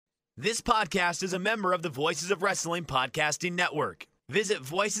This podcast is a member of the Voices of Wrestling Podcasting Network. Visit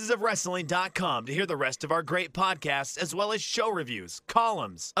voicesofwrestling.com to hear the rest of our great podcasts, as well as show reviews,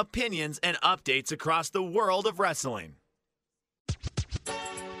 columns, opinions, and updates across the world of wrestling.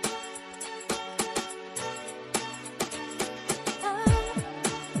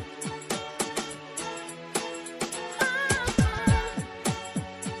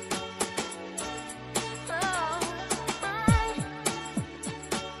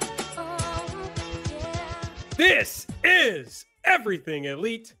 This is Everything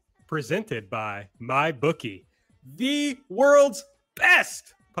Elite, presented by MyBookie, the world's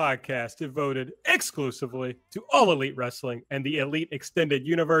best podcast devoted exclusively to all elite wrestling and the elite extended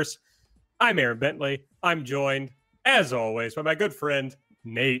universe. I'm Aaron Bentley. I'm joined, as always, by my good friend,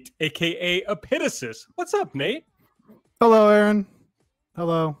 Nate, a.k.a. Epitasis. What's up, Nate? Hello, Aaron.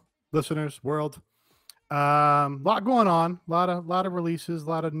 Hello, listeners, world. Lot going on. Lot of releases, a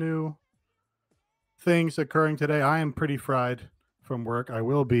lot of new things occurring today. I am pretty fried from work. I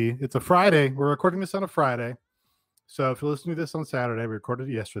will be. It's a Friday. We're recording this on a Friday. So if you're listening to this on Saturday, we recorded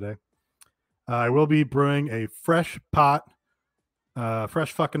it yesterday. I will be brewing a fresh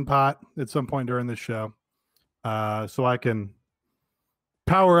fucking pot at some point during this show. So I can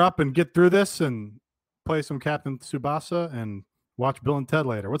power up and get through this and play some Captain Tsubasa and watch Bill and Ted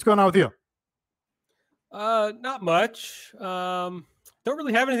later. What's going on with you? Not much. Don't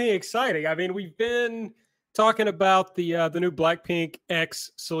really have anything exciting. I mean, we've been talking about the new Blackpink X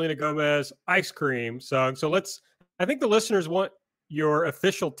Selena Gomez Ice Cream song. So I think the listeners want your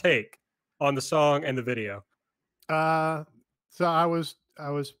official take on the song and the video. So I was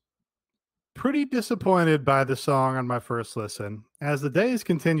pretty disappointed by the song on my first listen. As the days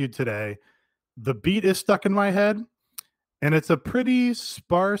continued today, the beat is stuck in my head, and it's a pretty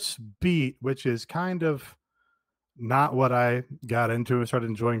sparse beat, which is kind of not what I got into and started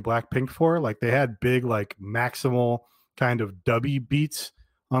enjoying Blackpink for. Like, they had big, like, maximal kind of dubby beats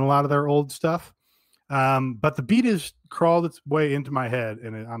on a lot of their old stuff. But the beat has crawled its way into my head,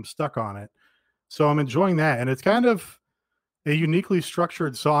 and I'm stuck on it. So I'm enjoying that. And it's kind of a uniquely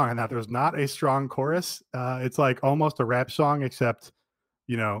structured song in that there's not a strong chorus. It's like almost a rap song, except,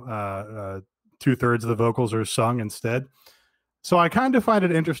 2/3 of the vocals are sung instead. So I kind of find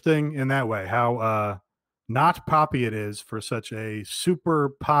it interesting in that way, how not poppy it is for such a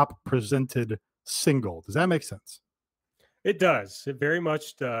super pop presented single. Does that make sense? It does. It very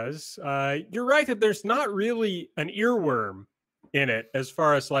much does. You're right that there's not really an earworm in it as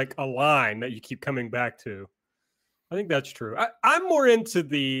far as like a line that you keep coming back to. I think that's true. I'm more into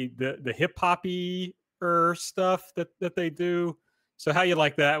the hip hoppy stuff that they do. So How You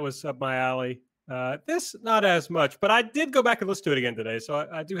Like That was up my alley. This not as much, but I did go back and listen to it again today, so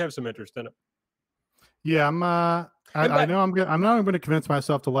I do have some interest in it. Yeah, I know I'm not going to convince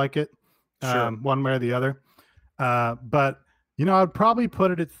myself to like it, Sure. one way or the other. But I'd probably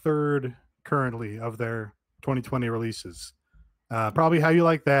put it at third currently of their 2020 releases. Probably How You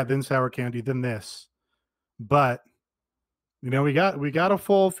Like That, then Sour Candy, then this. But we got a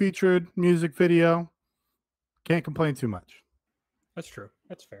full featured music video. Can't complain too much. That's true.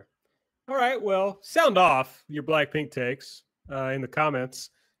 That's fair. All right. Well, sound off your Blackpink takes in the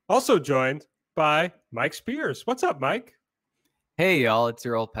comments. Also joined by Mike Spears. What's up, Mike? Hey, y'all. It's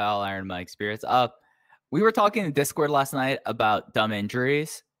your old pal, Iron Mike Spears. We were talking in Discord last night about dumb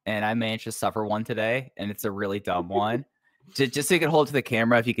injuries, and I managed to suffer one today, and it's a really dumb one. Just so you could hold to the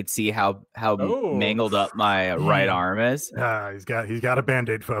camera, if you could see how mangled up my right arm is. He's got a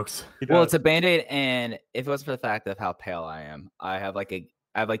Band-Aid, folks. Well, it's a Band-Aid, and if it wasn't for the fact of how pale I am, I have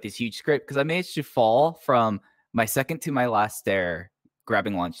this huge scrape because I managed to fall from my second to my last stair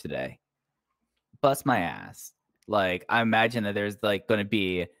grabbing lunch today. Bust my ass. Like, I imagine that there's like going to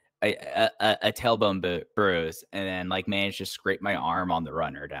be a tailbone bruise, and then like managed to scrape my arm on the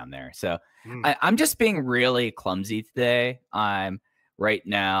runner down there. So I'm just being really clumsy today. I'm right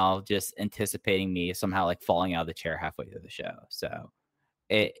now just anticipating me somehow like falling out of the chair halfway through the show. So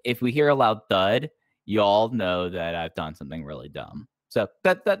if we hear a loud thud, y'all know that I've done something really dumb. So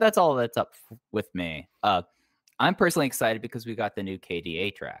that's all that's up with me. I'm personally excited because we got the new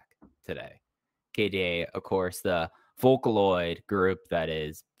KDA track today. KDA, of course, the Vocaloid group that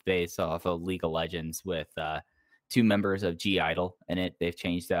is based off of League of Legends with two members of G-Idol in it. They've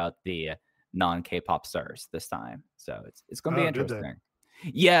changed out the non-K-pop stars this time. So it's going to be interesting.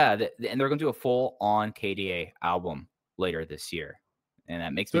 Yeah, and they're going to do a full-on KDA album later this year. And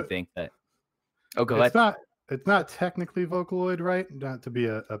that makes me think that... Oh, go ahead. It's not technically Vocaloid, right? Not to be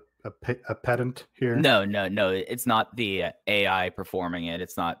a pedant here. No. It's not the AI performing it.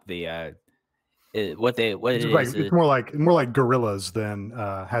 It's not the What it It's is, it's more like gorillas than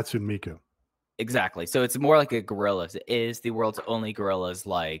Hatsune Miku. exactly. So it's more like a Gorillaz. It is the world's only Gorillaz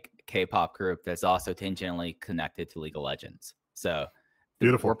like K-pop group that's also tangentially connected to League of Legends. So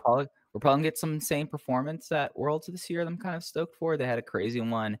Beautiful. We're probably gonna get some insane performance at Worlds this year that I'm kind of stoked for. They had a crazy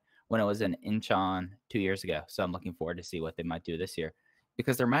one when it was in Incheon 2 years ago. So I'm looking forward to see what they might do this year.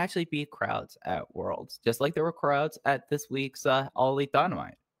 Because there might actually be crowds at Worlds, just like there were crowds at this week's All Elite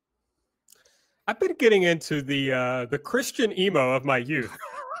Dynamite. I've been getting into the Christian emo of my youth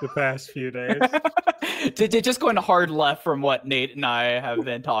the past few days. Just going hard left from what Nate and I have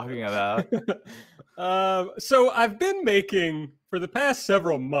been talking about. So I've been making, for the past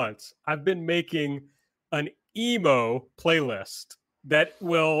several months, I've been making an emo playlist that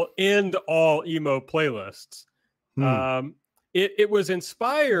will end all emo playlists. It was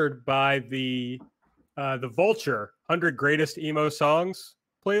inspired by the Vulture 100 Greatest Emo Songs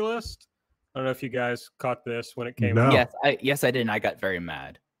playlist. I don't know if you guys caught this when it came out. Yes, I did. And I got very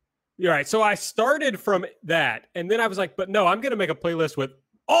mad. You're right. So I started from that, and then I was like, but no, I'm going to make a playlist with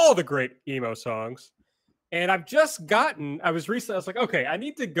all the great emo songs. And I was like, okay, I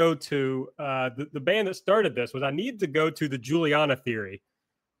need to go to the band that started this I need to go to the Juliana Theory,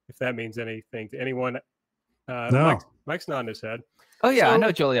 if that means anything to anyone. No. Mike's nodding his head. Oh yeah, So I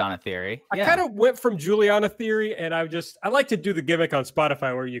know Juliana Theory. I kind of went from Juliana Theory, and I like to do the gimmick on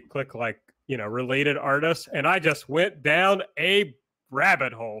Spotify where you click related artists, and I just went down a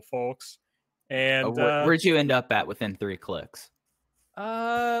rabbit hole, folks. And where'd you end up at within 3 clicks?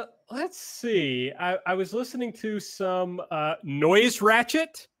 Let's see. I was listening to some Noise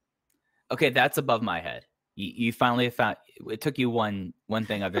Ratchet. Okay, that's above my head. You finally found. It took you one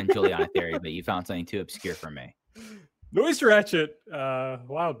thing other than Juliana Theory, but you found something too obscure for me. Noise Ratchet,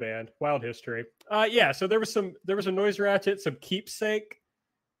 wild band, wild history. Yeah. So there was a Noise Ratchet, some Keepsake.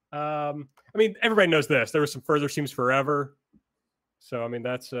 I mean, everybody knows this. There was some Further Seems Forever. So I mean,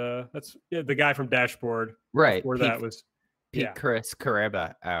 that's the guy from Dashboard, right? Where that was. Chris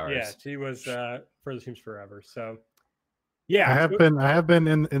Careba hours. Yeah, she was Further Seems Forever. So yeah, I have been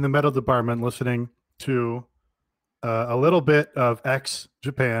in the metal department listening to a little bit of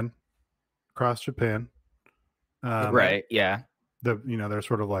Japan, Cross Japan. Right. Yeah. They're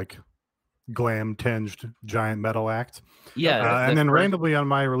sort of like glam tinged giant metal act. Yeah. And then randomly on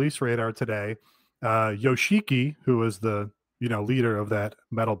my release radar today, Yoshiki, who was the leader of that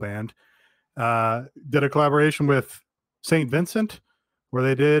metal band, did a collaboration with St. Vincent, where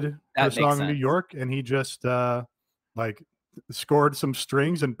they did her song in New York, and he just scored some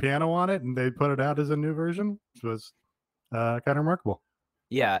strings and piano on it, and they put it out as a new version, which was kind of remarkable.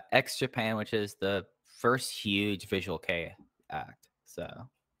 Yeah, Japan, which is the first huge Visual K act. So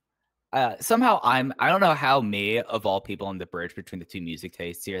somehow I don't know how me of all people on the bridge between the two music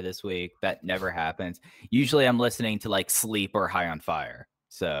tastes here this week. That never happens. Usually I'm listening to like Sleep or High on Fire.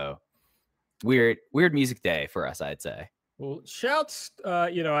 So weird music day for us, I'd say. Well, shouts,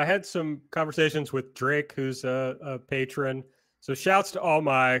 I had some conversations with Drake, who's a patron. So shouts to all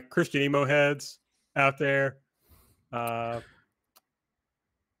my Christian emo heads out there.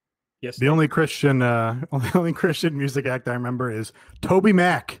 Yes. The only Christian music act I remember is Toby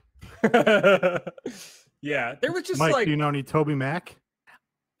Mac. Yeah, there was just Mike, do you know any Toby Mac?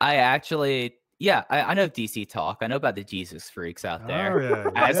 I actually... Yeah, I know DC Talk. I know about the Jesus freaks out there.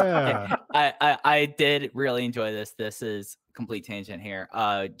 Oh, yeah. I did really enjoy this. This is complete tangent here.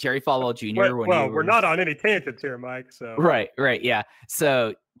 Jerry Falwell Jr. We're not on any tangents here, Mike. So right, yeah.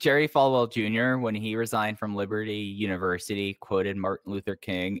 So Jerry Falwell Jr. when he resigned from Liberty University quoted Martin Luther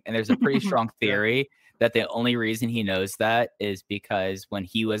King, and there's a pretty strong theory that the only reason he knows that is because when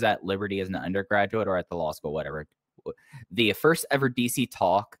he was at Liberty as an undergraduate or at the law school, whatever. The first ever DC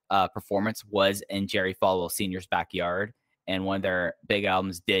Talk performance was in Jerry Falwell Sr.'s backyard, and one of their big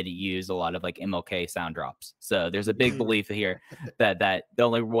albums did use a lot of like MLK sound drops. So there's a big belief here that the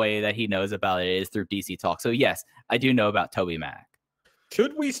only way that he knows about it is through DC Talk. So yes, I do know about Toby Mac.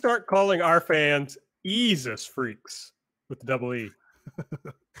 Should we start calling our fans Jesus freaks with the double E?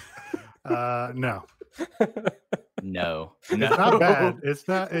 No. No. It's not bad. It's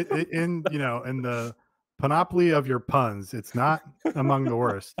not in the panoply of your puns, it's not among the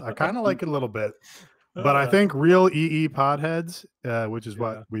worst. I kind of like it a little bit, but I think real EE podheads, which is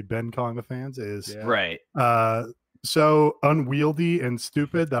what we've been calling the fans, is right. So unwieldy and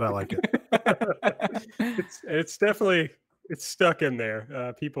stupid that I like it. It's definitely stuck in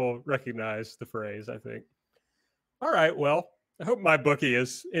there. People recognize the phrase, I think. All right, well, I hope my bookie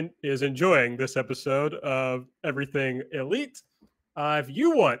is enjoying this episode of Everything Elite. If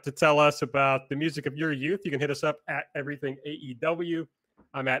you want to tell us about the music of your youth, you can hit us up at Everything AEW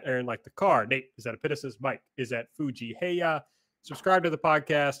I'm at Aaron Like the Car. Nate is at Epitasis. Mike is at Fuji Heya. Subscribe to the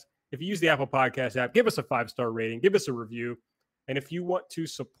podcast. If you use the Apple Podcast app, give us a 5-star rating. Give us a review. And if you want to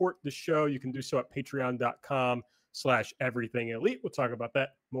support the show, you can do so at patreon.com/everythingelite. We'll talk about that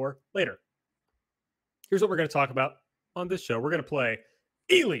more later. Here's what we're going to talk about on this show. We're going to play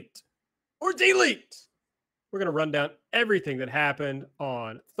Elite or Delete. We're going to run down everything that happened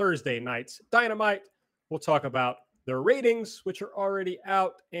on Thursday night's Dynamite. We'll talk about their ratings, which are already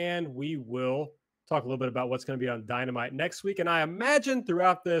out, and we will talk a little bit about what's going to be on Dynamite next week. And I imagine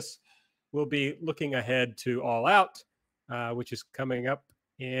throughout this, we'll be looking ahead to All Out, which is coming up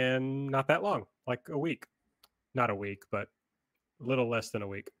in not that long, like a week. Not a week, but a little less than a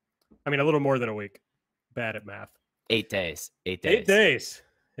week. I mean, a little more than a week. Bad at math. 8 days. 8 days. 8 days.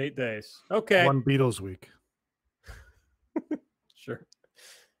 8 days. Okay. One Beatles week. Sure.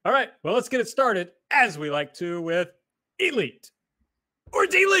 All right. Well, let's get it started, as we like to, with Elite or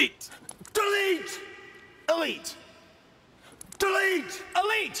Delete. Delete! Elite! Delete!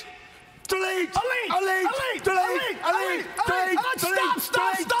 Elite! Delete! Elite! Elite! Delete! Elite! Delete!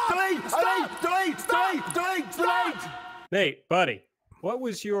 Delete! Nate, buddy, what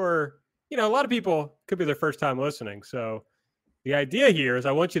was your, a lot of people could be their first time listening. So the idea here is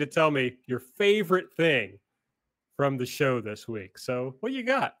I want you to tell me your favorite thing from the show this week. So what you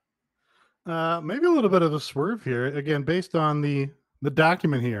got? Maybe a little bit of a swerve here. Again, based on the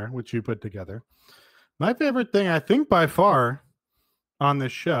document here, which you put together. My favorite thing, I think by far on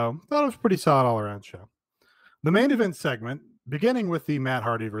this show, thought it was a pretty solid all around show. The main event segment, beginning with the Matt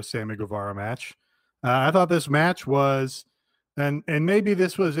Hardy versus Sammy Guevara match. I thought this match was, and maybe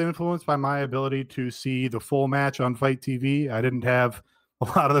this was influenced by my ability to see the full match on Fight TV. I didn't have a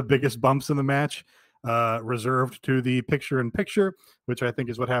lot of the biggest bumps in the match reserved to the picture-in-picture, which I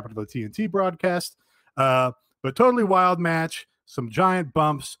think is what happened to the TNT broadcast. But totally wild match, some giant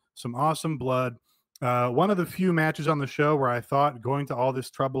bumps, some awesome blood. One of the few matches on the show where I thought going to all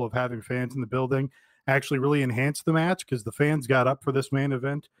this trouble of having fans in the building actually really enhanced the match, because the fans got up for this main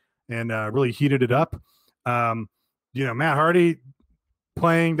event and really heated it up. Matt Hardy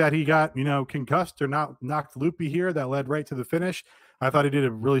playing that he got, concussed or not knocked loopy here, that led right to the finish. I thought he did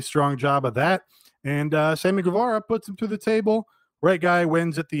a really strong job of that. And Sammy Guevara puts him to the table. Right guy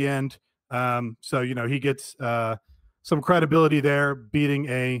wins at the end. So he gets some credibility there, beating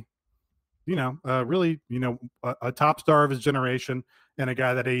a top star of his generation and a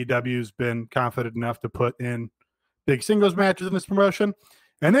guy that AEW's been confident enough to put in big singles matches in this promotion.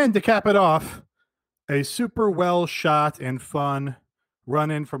 And then to cap it off, a super well shot and fun run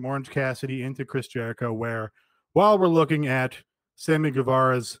in from Orange Cassidy into Chris Jericho, where while we're looking at Sammy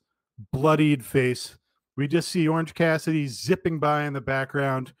Guevara's bloodied face, we just see Orange Cassidy zipping by in the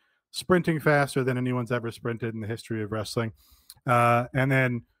background, sprinting faster than anyone's ever sprinted in the history of wrestling. And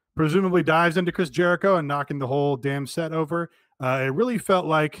then presumably dives into Chris Jericho and knocking the whole damn set over. It really felt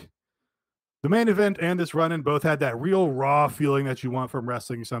like the main event and this run-in both had that real raw feeling that you want from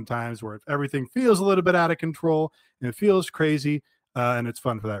wrestling sometimes, where everything feels a little bit out of control and it feels crazy, and it's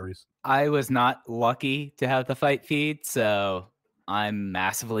fun for that reason. I was not lucky to have the fight feed, so I'm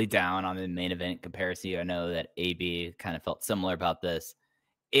massively down on the main event comparison. I know that AB kind of felt similar about this.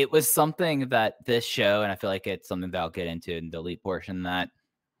 It was something that this show, and I feel like it's something that I'll get into in the elite portion, that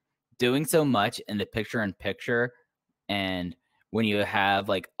doing so much in the picture-in-picture, and when you have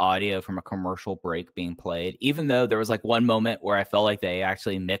like audio from a commercial break being played, even though there was like one moment where I felt like they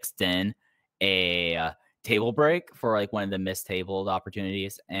actually mixed in a table break for like one of the missed tabled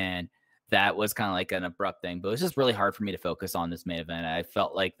opportunities, and that was kind of like an abrupt thing, but it was just really hard for me to focus on this main event. I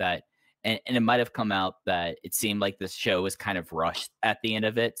felt like that, and it might have come out that it seemed like this show was kind of rushed at the end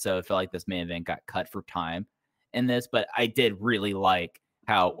of it, so it felt like this main event got cut for time in this, but I did really like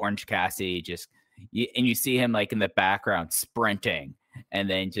how Orange Cassidy you see him like in the background sprinting and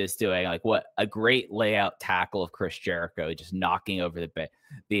then just doing like what a great layout tackle of Chris Jericho, just knocking over the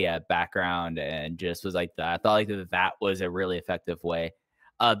background, and just was like that. I thought like that was a really effective way.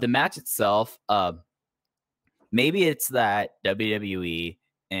 The match itself, maybe it's that WWE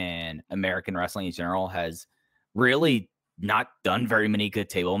and American wrestling in general has really not done very many good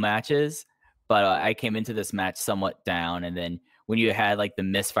table matches, but I came into this match somewhat down, and then when you had like the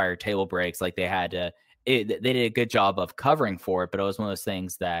misfire table breaks, like they did a good job of covering for it, but it was one of those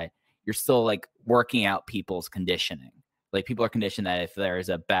things that you're still like working out people's conditioning. Like people are conditioned that if there's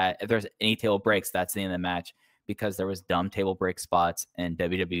any table breaks, that's the end of the match, because there was dumb table break spots in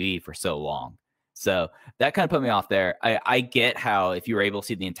WWE for so long. So that kind of put me off there. I get how if you were able to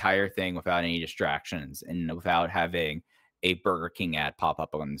see the entire thing without any distractions and without having a Burger King ad pop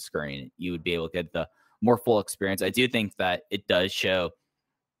up on the screen, you would be able to get the more full experience. I do think that it does show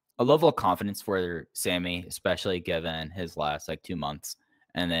a level of confidence for Sammy, especially given his last like 2 months.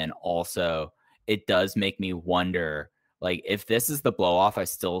 And then also it does make me wonder, like, if this is the blow off, I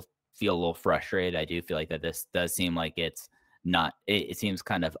still feel a little frustrated. I do feel like that this does seem like it's not, it seems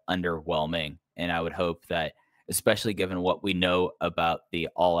kind of underwhelming. And I would hope that, especially given what we know about the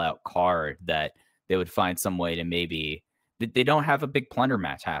All Out card, that they would find some way to maybe, they don't have a big plunder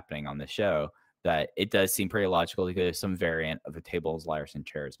match happening on the show, that it does seem pretty logical to go some variant of a tables, ladders, and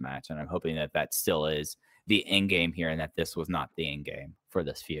chairs match. And I'm hoping that that still is the end game here and that this was not the end game for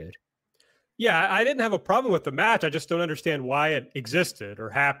this feud. Yeah, I didn't have a problem with the match. I just don't understand why it existed or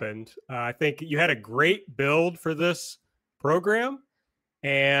happened. I think you had a great build for this program,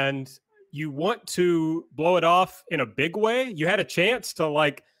 and you want to blow it off in a big way. You had a chance to,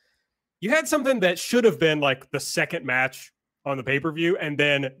 like, you had something that should have been like the second match on the pay-per-view, and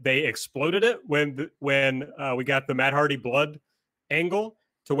then they exploded it when we got the Matt Hardy blood angle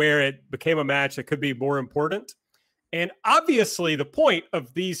to where it became a match that could be more important. And obviously the point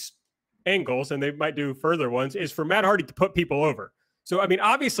of these angles, and they might do further ones, is for Matt Hardy to put people over. So, I mean,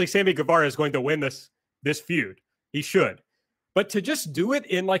 obviously Sammy Guevara is going to win this feud. He should. But to just do it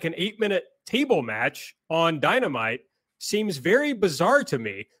in like an 8-minute table match on Dynamite seems very bizarre to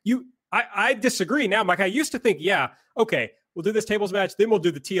me. I disagree now, Mike. I used to think, yeah, okay, we'll do this tables match, then we'll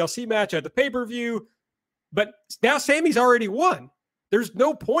do the TLC match at the pay-per-view. But now Sammy's already won. There's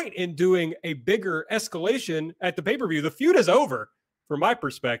no point in doing a bigger escalation at the pay-per-view. The feud is over from my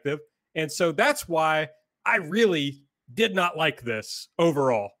perspective. And so that's why I really did not like this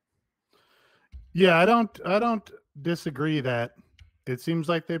overall. Yeah, I don't disagree that it seems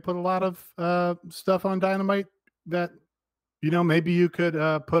like they put a lot of stuff on Dynamite that, you know, maybe you could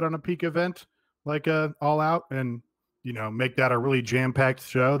put on a peak event like All Out and, you know, make that a really jam-packed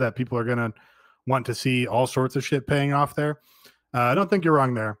show that people are going to want to see all sorts of shit paying off there. I don't think you're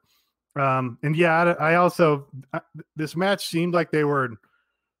wrong there. And yeah, I also, this match seemed like they were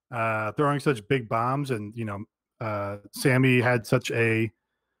throwing such big bombs, and, you know, Sammy had such a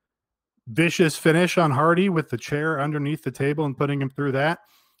vicious finish on Hardy with the chair underneath the table and putting him through that.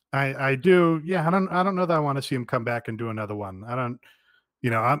 I do. Yeah. I don't know that I want to see him come back and do another one. I don't, you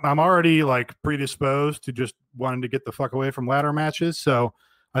know, I'm already like predisposed to just wanting to get the fuck away from ladder matches. So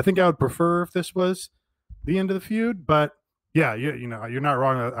I think I would prefer if this was the end of the feud, but yeah, you know, you're not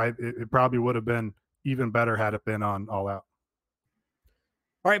wrong. It probably would have been even better had it been on All Out.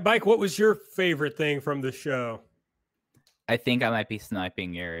 All right, Mike, what was your favorite thing from the show? I think I might be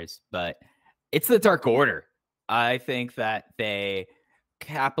sniping yours, but it's the Dark Order. I think that they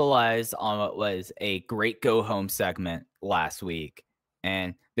capitalized on what was a great go home segment last week,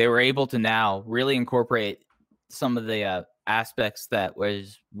 and they were able to now really incorporate some of the aspects that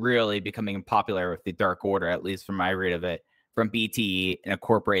was really becoming popular with the Dark Order, at least from my read of it, from BTE, and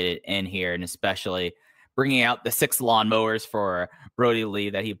incorporate it in here, and especially bringing out the 6 lawnmowers for Brody Lee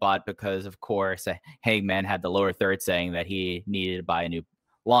that he bought because, of course, Hangman had the lower third saying that he needed to buy a new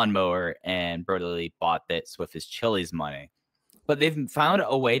lawnmower, and Brody Lee bought this with his Chili's money. But they've found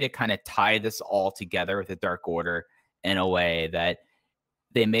a way to kind of tie this all together with the Dark Order in a way that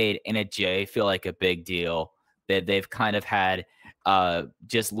they made Anna Jay feel like a big deal. That they've kind of had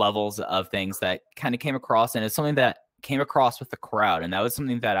just levels of things that kind of came across, and it's something that came across with the crowd, and that was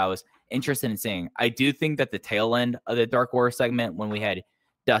something that I was interested in seeing. I do think that the tail end of the Dark Order segment, when we had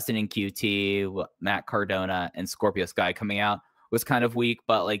Dustin and QT, Matt Cardona, and Scorpio Sky coming out, was kind of weak,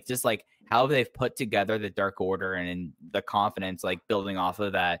 but like just like how they've put together the Dark Order and the confidence, like building off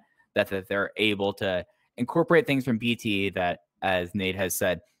of that they're able to incorporate things from BT that, as Nate has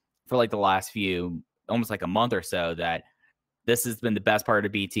said, for like the last few, almost like a month or so, that this has been the best part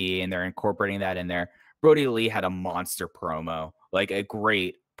of BT, and they're incorporating that in there. Brody Lee had a monster promo, like a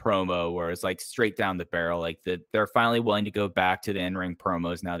great promo where it's like straight down the barrel. Like they're finally willing to go back to the in-ring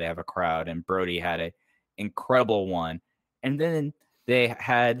promos now they have a crowd, and Brody had an incredible one. And then they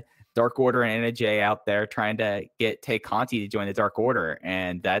had Dark Order and Anna Jay out there trying to get Tay Conti to join the Dark Order,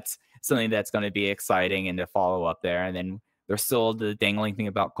 and that's something that's going to be exciting and to follow up there. And then there's still the dangling thing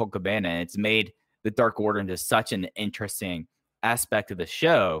about Colt Cabana, and it's made the Dark Order into such an interesting aspect of the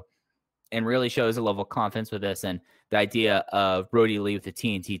show, and really shows a level of confidence with this. And the idea of Brody Lee with the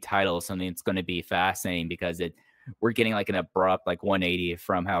TNT title is something that's going to be fascinating, because we're getting like an abrupt like 180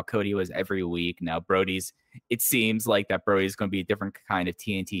 from how Cody was every week. Now it seems like that Brody's going to be a different kind of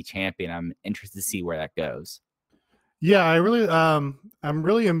TNT champion. I'm interested to see where that goes. Yeah, I'm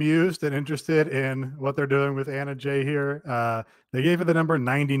really amused and interested in what they're doing with Anna Jay here. They gave her the number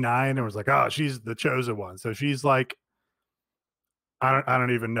 99 and was like, oh, she's the chosen one. So she's like, I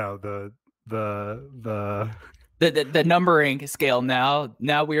don't even know, the The numbering scale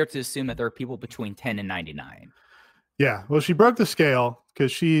now we are to assume that there are people between 10 and 99. Yeah, well, she broke the scale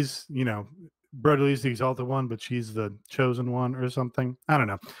because she's, Brody Lee's the exalted one, but she's the chosen one or something. I don't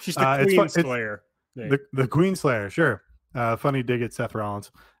know. She's the Queen Slayer. The Queen Slayer, sure. Funny dig at Seth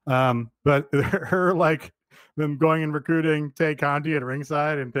Rollins. But her like them going and recruiting Tay Conti at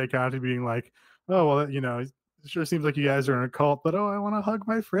ringside, and Tay Conti being like, oh well, it sure seems like you guys are in a cult, but I want to hug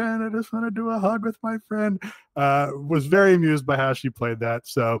my friend. I just want to do a hug with my friend. Was very amused by how she played that.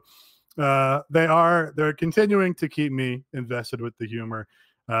 So they're continuing to keep me invested with the humor.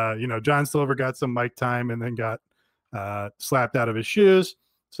 John Silver got some mic time and then got slapped out of his shoes.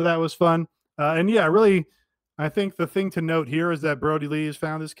 So that was fun. And yeah, really, I think the thing to note here is that Brody Lee has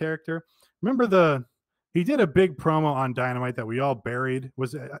found his character. Remember he did a big promo on Dynamite that we all buried.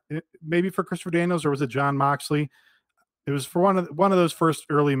 Was it maybe for Christopher Daniels, or was it John Moxley? It was for one of those first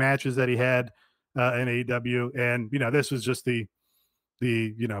early matches that he had in AEW. And, this was just the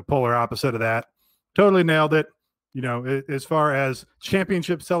polar opposite of that. Totally nailed it. As far as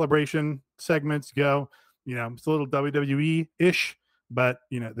championship celebration segments go, it's a little WWE-ish, but,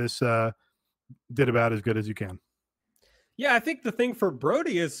 this did about as good as you can. Yeah, I think the thing for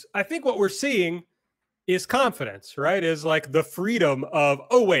Brody is, I think what we're seeing is confidence, right? Is like the freedom of,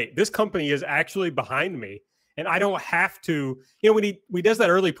 oh, wait, this company is actually behind me. And I don't have to, when he does that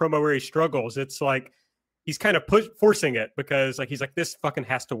early promo where he struggles, it's like he's kind of forcing it because like he's like, this fucking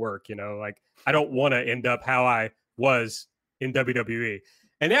has to work, like I don't want to end up how I was in WWE.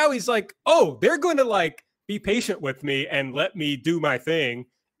 And now he's like, oh, they're going to like be patient with me and let me do my thing.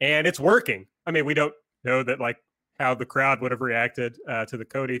 And it's working. I mean, we don't know that like how the crowd would have reacted to the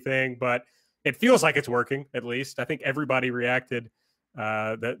Cody thing, but it feels like it's working, at least. I think everybody reacted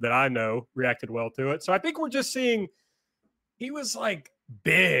that I know reacted well to it. So I think we're just seeing he was like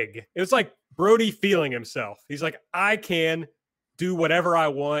big. It was like Brody feeling himself. He's like, I can do whatever I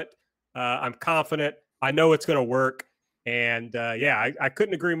want. I'm confident. I know it's going to work. And I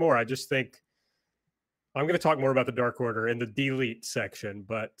couldn't agree more. I just think I'm going to talk more about the Dark Order in the Delete section.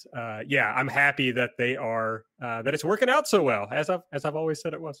 But I'm happy that they are that it's working out so well, as I've always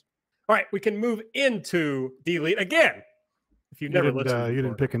said it was. All right, we can move into Delete again. If you've never listened, you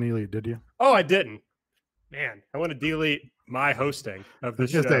didn't pick an Elite, did you? Oh, I didn't. Man, I want to delete my hosting of the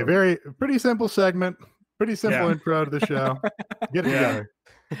show. Just a pretty simple segment, pretty simple intro to the show. Get it together.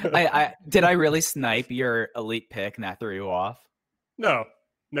 Did I really snipe your Elite pick and that threw you off? No.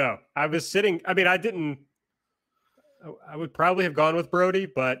 I was sitting. I mean, I would probably have gone with Brody,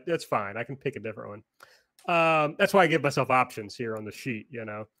 but that's fine. I can pick a different one. That's why I give myself options here on the sheet.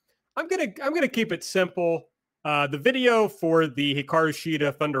 I'm gonna keep it simple. The video for the Hikaru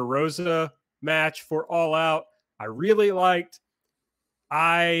Shida Thunder Rosa match for All Out, I really liked.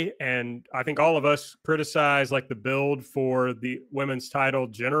 I think all of us criticize like the build for the women's title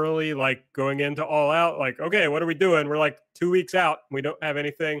generally, like going into All Out, like, okay, what are we doing? We're like 2 weeks out. We don't have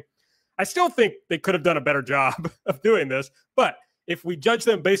anything. I still think they could have done a better job of doing this, but if we judge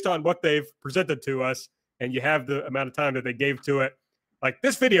them based on what they've presented to us and you have the amount of time that they gave to it, like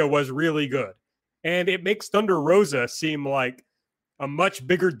this video was really good. And it makes Thunder Rosa seem like a much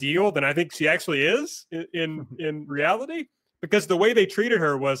bigger deal than I think she actually is in reality, because the way they treated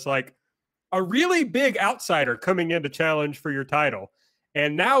her was like a really big outsider coming in to challenge for your title.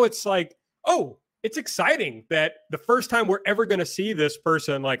 And now it's like, oh, it's exciting that the first time we're ever going to see this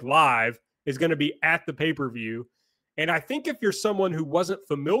person like live is going to be at the pay-per-view. And I think if you're someone who wasn't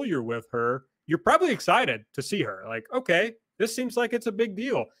familiar with her, you're probably excited to see her. Like, okay, this seems like it's a big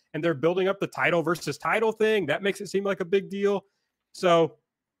deal. And they're building up the title versus title thing. That makes it seem like a big deal. So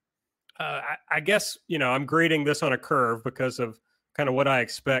I guess, I'm grading this on a curve because of kind of what I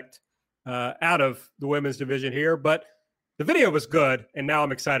expect out of the women's division here. But the video was good, and now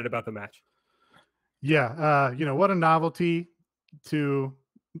I'm excited about the match. Yeah, what a novelty to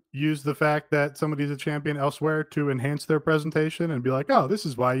use the fact that somebody's a champion elsewhere to enhance their presentation and be like, oh, this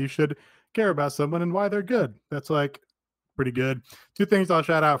is why you should care about someone and why they're good. That's like pretty good. Two things I'll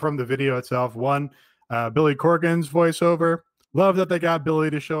shout out from the video itself. One, Billy Corgan's voiceover. Love that they got Billy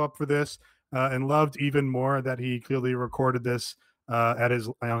to show up for this, and loved even more that he clearly recorded this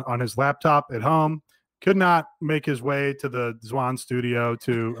on his laptop at home. Could not make his way to the Zwan studio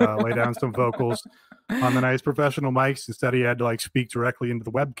to lay down some vocals on the nice professional mics. Instead, he had to like speak directly into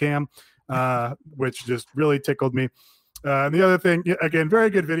the webcam, which just really tickled me. And the other thing, again, very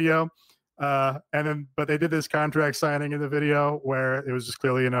good video. But they did this contract signing in the video where it was just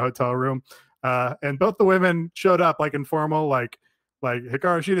clearly in a hotel room. And both the women showed up like informal, like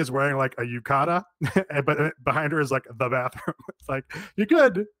Hikaru Shida is wearing like a yukata, but behind her is like the bathroom. It's like you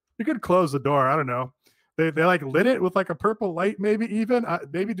could close the door. I don't know. They like lit it with like a purple light, maybe even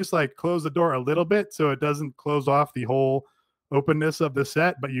maybe just like close the door a little bit so it doesn't close off the whole openness of the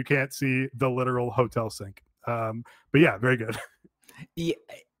set, but you can't see the literal hotel sink. But yeah, very good. Yeah,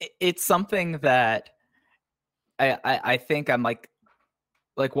 it's something that I think I'm like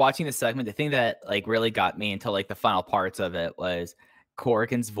watching the segment. The thing that like really got me until like the final parts of it was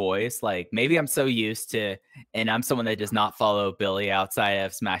Corrigan's voice. Like maybe I'm so used to, and I'm someone that does not follow Billy outside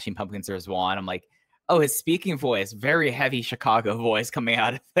of Smashing Pumpkins or Swan. I'm like, oh, his speaking voice, very heavy Chicago voice coming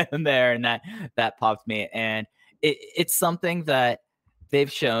out of him there, and that popped me. And it's something that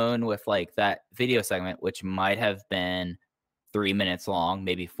they've shown with like that video segment, which might have been 3 minutes long,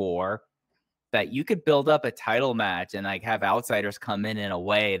 maybe 4, that you could build up a title match and like have outsiders come in a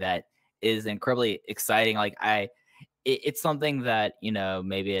way that is incredibly exciting. Like it's something that, you know,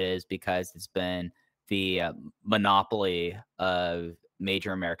 maybe it is because it's been the monopoly of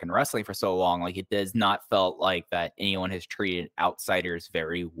major American wrestling for so long. Like it does not felt like that anyone has treated outsiders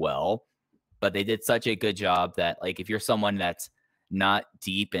very well, but they did such a good job that like, if you're someone that's not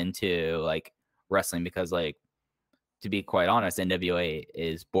deep into like wrestling, because like, to be quite honest, NWA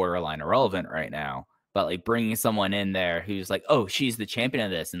is borderline irrelevant right now, but like bringing someone in there who's like, oh, she's the champion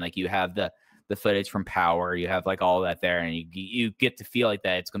of this. And like, you have the footage from Power, you have like all that there, and you get to feel like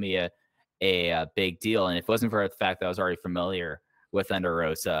that it's going to be a big deal. And if it wasn't for the fact that I was already familiar with Thunder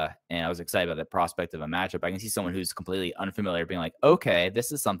Rosa and I was excited about the prospect of a matchup, I can see someone who's completely unfamiliar being like, okay,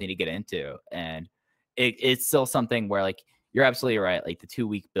 this is something to get into. And it's still something where like, you're absolutely right. Like the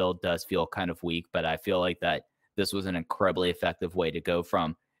 2-week build does feel kind of weak, but I feel like that this was an incredibly effective way to go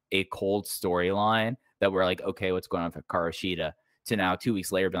from a cold storyline that we're like, okay, what's going on for Hikaru Shida, to now 2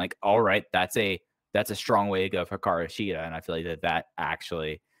 weeks later being like, all right, that's a strong way to go for Hikaru Shida. And I feel like that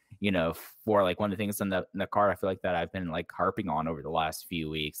actually, you know, for like one of the things in the card, I feel like that I've been like harping on over the last few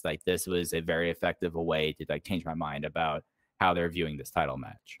weeks, like this was a very effective way to like change my mind about how they're viewing this title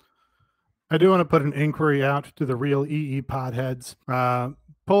match. I do want to put an inquiry out to the real EE podheads.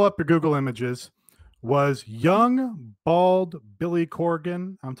 Pull up your Google images. Was young, bald Billy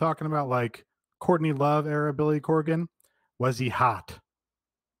Corgan, I'm talking about like Courtney Love era Billy Corgan, was he hot?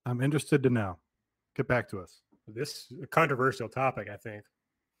 I'm interested to know. Get back to us. This is a controversial topic, I think.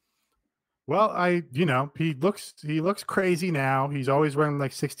 Well, he looks crazy now. He's always wearing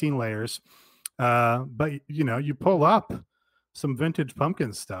like 16 layers. But you know, you pull up some vintage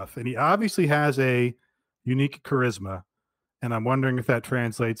Pumpkin stuff, and he obviously has a unique charisma. And I'm wondering if that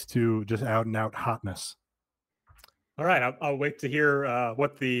translates to just out and out hotness. All right. I'll wait to hear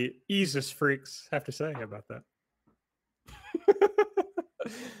what the Easus freaks have to say about that.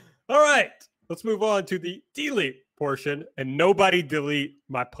 All right. Let's move on to the delete portion, and nobody delete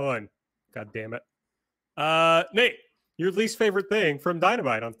my pun. God damn it. Nate, your least favorite thing from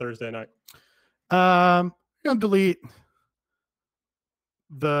Dynamite on Thursday night? I'm going to delete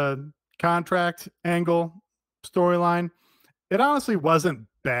the contract angle storyline. It honestly wasn't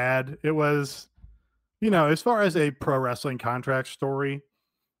bad. It was, you know, as far as a pro wrestling contract story,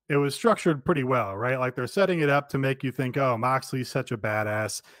 it was structured pretty well, right? Like they're setting it up to make you think, oh, Moxley's such a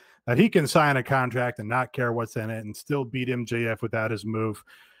badass that he can sign a contract and not care what's in it and still beat MJF without his move.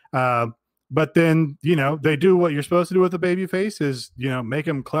 But then, you know, they do what you're supposed to do with a babyface is, you know, make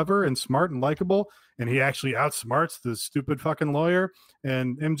him clever and smart and likable. And he actually outsmarts the stupid fucking lawyer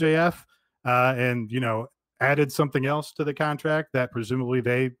and MJF and, you know, added something else to the contract that presumably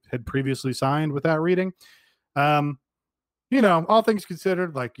they had previously signed without reading. You know, all things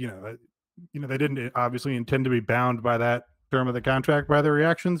considered, like, you know, they didn't obviously intend to be bound by that term of the contract by their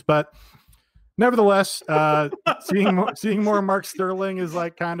reactions, but nevertheless, seeing more Mark Sterling is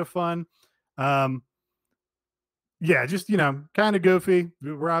like kind of fun. Yeah, just, you know, kind of goofy.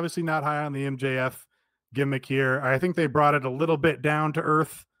 We're obviously not high on the MJF gimmick here. I think they brought it a little bit down to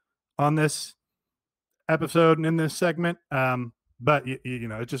earth on this episode and in this segment. But you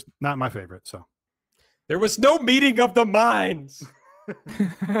know, it's just not my favorite. So there was no meeting of the minds.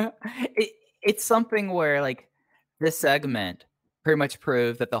 It's something where like this segment pretty much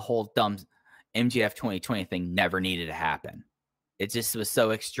proved that the whole dumb MJF 2020 thing never needed to happen. It just was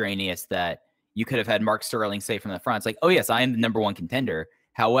so extraneous that you could have had Mark Sterling say from the front, it's like, oh yes, I am the number one contender.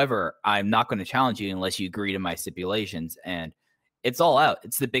 However, I'm not going to challenge you unless you agree to my stipulations. And it's all out.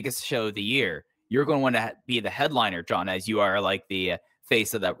 It's the biggest show of the year. You're going to want to be the headliner, John, as you are like the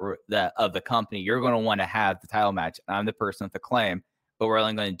face of the company. You're going to want to have the title match. I'm the person with the claim, but we're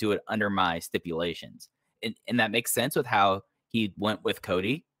only going to do it under my stipulations. And that makes sense with how he went with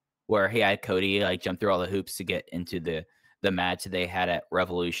Cody, where he had Cody like jump through all the hoops to get into the match they had at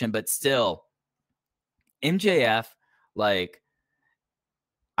Revolution. But still, MJF, like,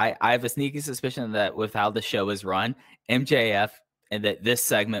 I have a sneaky suspicion that with how the show is run, MJF and that this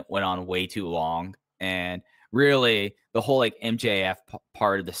segment went on way too long, and really the whole like MJF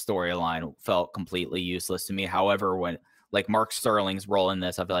part of the storyline felt completely useless to me. However, when like Mark Sterling's role in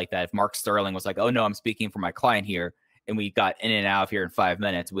this, I feel like that if Mark Sterling was like, oh no, I'm speaking for my client here, and we got in and out of here in 5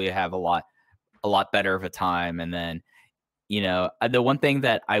 minutes, we have a lot better of a time. And then, you know, the one thing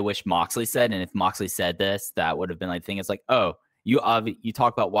that I wish Moxley said, and if Moxley said this, that would have been like the thing. It's like, oh, you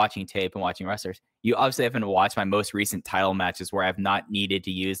talk about watching tape and watching wrestlers. You obviously haven't watched my most recent title matches where I've not needed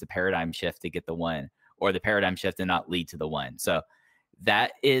to use the paradigm shift to get the win, or the paradigm shift to not lead to the win. So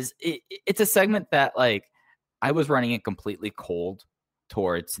that is, it's a segment that like I was running it completely cold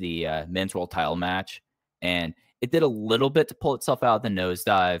towards the men's world title match, and it did a little bit to pull itself out of the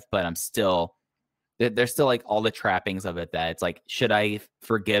nosedive, but there's still like all the trappings of it that it's like, should I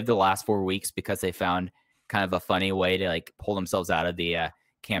forgive the last 4 weeks because they found kind of a funny way to like pull themselves out of the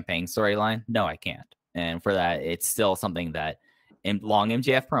campaign storyline? No, I can't. And for that, it's still something that long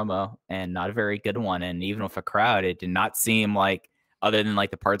MJF promo, and not a very good one. And even with a crowd, it did not seem like, other than like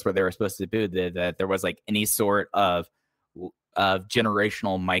the parts where they were supposed to boo, that there was like any sort of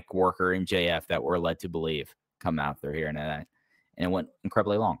generational mic worker MJF that we're led to believe come out through here. And it went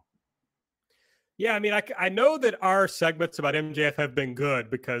incredibly long. Yeah, I mean, I know that our segments about MJF have been good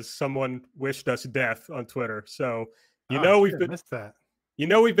because someone wished us death on Twitter. So we've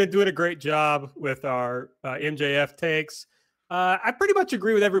been doing a great job with our MJF takes. I pretty much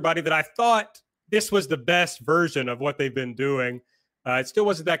agree with everybody that I thought this was the best version of what they've been doing. It still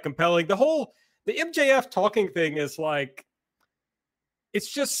wasn't that compelling. The MJF talking thing is like,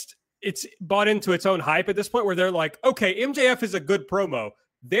 it's bought into its own hype at this point where they're like, okay, MJF is a good promo.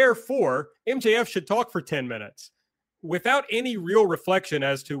 Therefore, MJF should talk for 10 minutes without any real reflection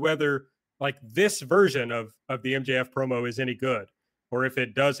as to whether like this version of the MJF promo is any good or if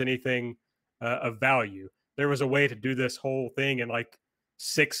it does anything of value. There was a way to do this whole thing in like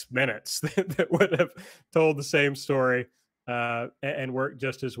 6 minutes that would have told the same story and worked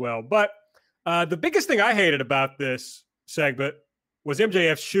just as well. But the biggest thing I hated about this segment was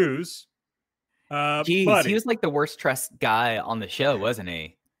MJF's shoes. Jeez, buddy, he was like the worst dressed guy on the show, wasn't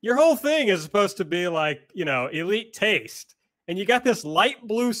he? Your whole thing is supposed to be like, you know, elite taste. And you got this light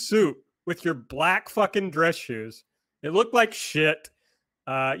blue suit with your black fucking dress shoes. It looked like shit.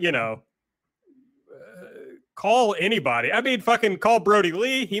 Call anybody. I mean, fucking call Brody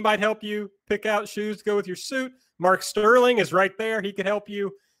Lee. He might help you pick out shoes to go with your suit. Mark Sterling is right there. He could help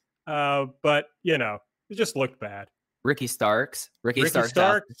you. But, you know, it just looked bad. Ricky Starks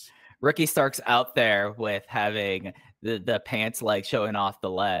out there with having the pants leg showing off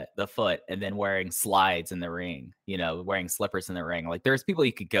the foot, and then wearing slides in the ring, you know, wearing slippers in the ring. Like there's people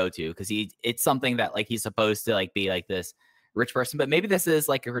you could go to because it's something that like he's supposed to like be like this rich person. But maybe this is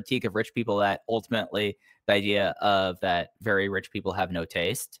like a critique of rich people, that ultimately the idea of that very rich people have no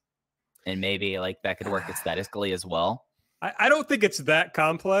taste, and maybe like that could work aesthetically as well. I don't think it's that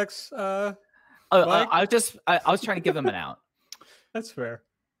complex. I was trying to give them an out. That's fair.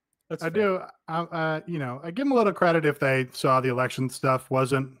 I do. I give them a little credit if they saw the election stuff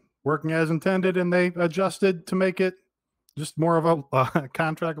wasn't working as intended and they adjusted to make it just more of a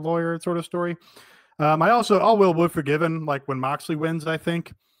contract lawyer sort of story. I will be forgiven. Like when Moxley wins, I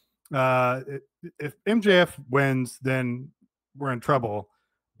think if MJF wins, then we're in trouble.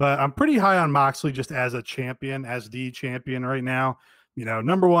 But I'm pretty high on Moxley just as a champion, as the champion right now. You know,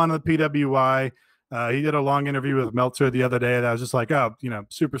 number one on the PWI. He did a long interview with Meltzer the other day that I was just like, oh, you know,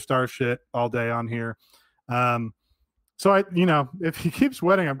 superstar shit all day on here. So if he keeps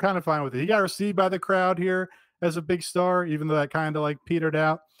winning, I'm kind of fine with it. He got received by the crowd here as a big star, even though that kind of like petered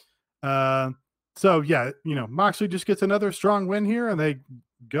out. So yeah, you know, Moxley just gets another strong win here and they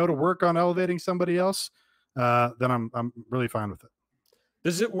go to work on elevating somebody else. Then I'm really fine with it.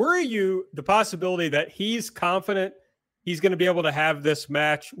 Does it worry you, the possibility that he's confident he's going to be able to have this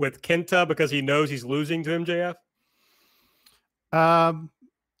match with Kenta because he knows he's losing to MJF?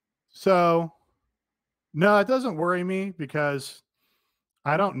 So no, it doesn't worry me because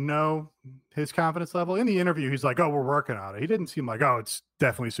I don't know his confidence level. In the interview, he's like, oh, we're working on it. He didn't seem like, oh, it's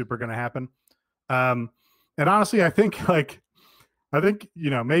definitely super going to happen. And honestly, I think, you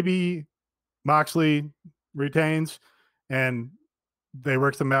know, maybe Moxley retains and they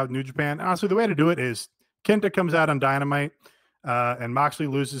work them out in New Japan. Honestly, the way to do it is Kenta comes out on Dynamite and Moxley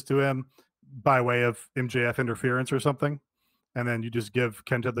loses to him by way of MJF interference or something. And then you just give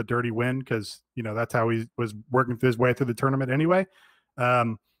Kenta the dirty win because, you know, that's how he was working his way through the tournament anyway.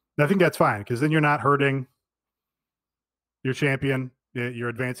 I think that's fine because then you're not hurting your champion You're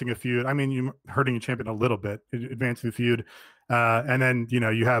advancing a feud. I mean, you're hurting your champion a little bit, advancing the feud. And then,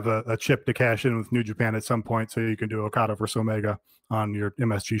 you have a chip to cash in with New Japan at some point so you can do Okada versus Omega on your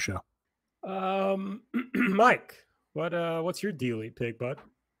MSG show. Mike, what's your dealie, pig bud?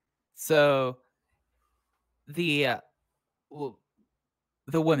 So the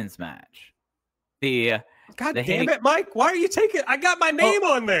women's match. God damn it, Mike! Why are you taking? I got my name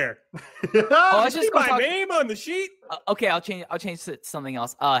on there. I just my name on the sheet. Okay, I'll change to something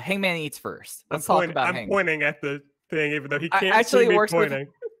else. Hangman eats first. Let's talk about Hangman. I'm pointing at the thing, even though he can't actually see me works pointing.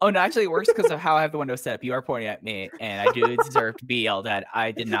 Actually, it works because of how I have the window set up. You are pointing at me, and I do deserve to be yelled at.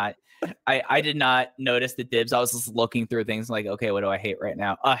 I did not notice the dibs. I was just looking through things like, okay, what do I hate right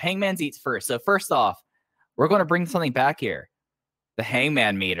now? Hangman's eats first. So first off, we're going to bring something back here. The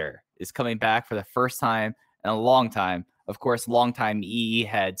Hangman Meter is coming back for the first time in a long time. Of course, longtime EE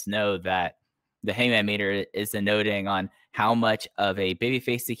heads know that the Hangman Meter is denoting on how much of a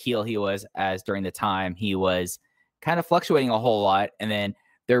babyface to heel he was, as during the time he was kind of fluctuating a whole lot. And then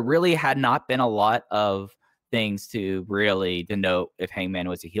there really had not been a lot of things to really denote if Hangman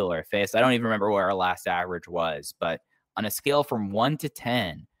was a heel or a face. I don't even remember what our last average was, but on a scale from 1 to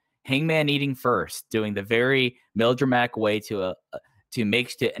 10, Hangman eating first, doing the very melodramatic way to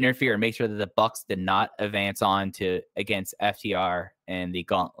interfere and make sure that the Bucks did not advance on to against FTR in the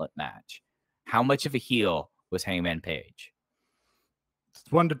gauntlet match. How much of a heel was Hangman Page?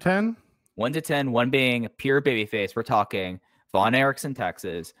 1 to 10. 1 to 10. 1 being pure babyface. We're talking Von Erickson,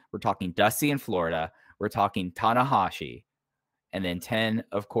 Texas. We're talking Dusty in Florida. We're talking Tanahashi, and then 10,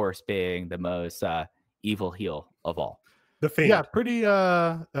 of course, being the most evil heel of all. The Fiend. Yeah, pretty.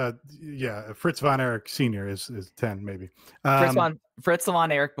 Fritz Von Erich Sr. is 10, maybe. Fritz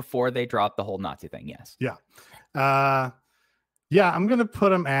Von Erich before they dropped the whole Nazi thing. Yes. Yeah. I'm gonna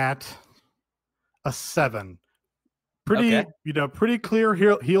put him at a 7. Pretty, pretty clear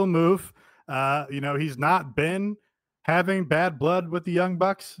heel move. He's not been having bad blood with the Young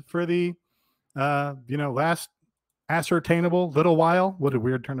Bucks for the last ascertainable little while. What a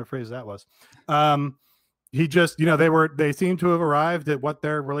weird turn of phrase that was. He just, they seem to have arrived at what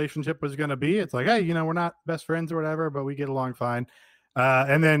their relationship was going to be. It's like, hey, we're not best friends or whatever, but we get along fine.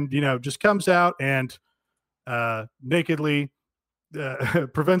 And then, just comes out and nakedly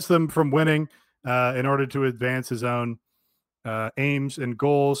prevents them from winning in order to advance his own aims and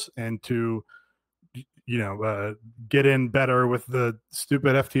goals and to, get in better with the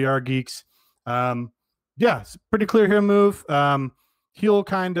stupid FTR geeks. It's pretty clear heel move. Heel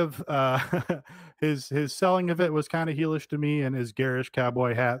kind of his selling of it was kind of heelish to me, and his garish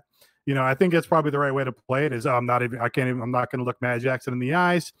cowboy hat. I think that's probably the right way to play it. I'm not going to look Matt Jackson in the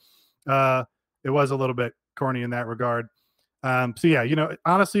eyes. It was a little bit corny in that regard.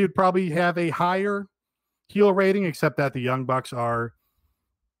 Honestly, you'd probably have a higher heel rating, except that the Young Bucks are,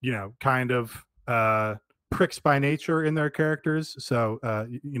 kind of pricks by nature in their characters. So,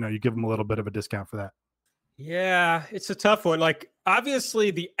 you give them a little bit of a discount for that. Yeah, it's a tough one. Like, obviously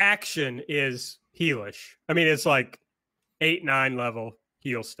the action is heelish. I mean, it's like 8-9 level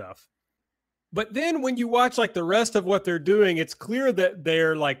heel stuff. But then when you watch like the rest of what they're doing, it's clear that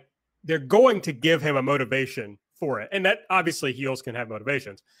they're going to give him a motivation for it. And that obviously heels can have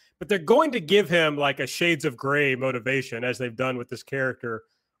motivations, but they're going to give him like a shades of gray motivation, as they've done with this character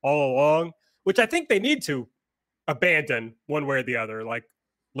all along, which I think they need to abandon one way or the other. Like,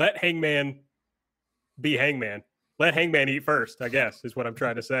 let Hangman be Hangman. Let Hangman eat first, I guess, is what I'm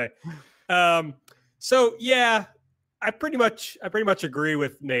trying to say. So yeah, I pretty much agree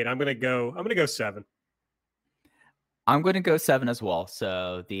with Nate. I'm gonna go 7. I'm gonna go 7 as well.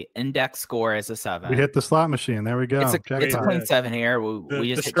 So the index score is a 7. We hit the slot machine. There we go. It's a clean 7 here. We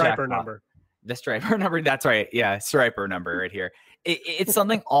just the striper number. The striper number. That's right. Yeah, striper number right here. It's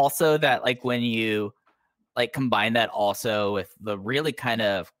something also that, like, when you like combine that also with the really kind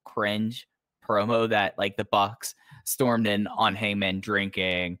of cringe promo that like the Bucks stormed in on Hangman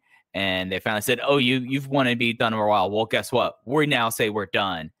drinking, and they finally said, "Oh, you've wanted to be done for a while. Well, guess what? We now say we're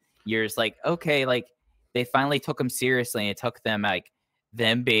done." You're just like, okay, like they finally took him seriously, and it took them like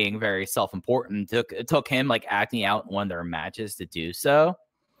them being very self-important. It took him like acting out in one of their matches to do so,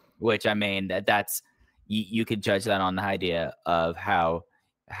 which I mean that's you could judge that on the idea of how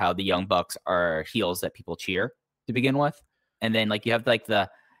the Young Bucks are heels that people cheer to begin with, and then like you have like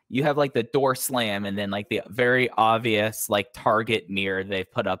the door slam, and then like the very obvious like target mirror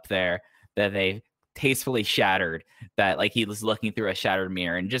they've put up there that they tastefully shattered, that like he was looking through a shattered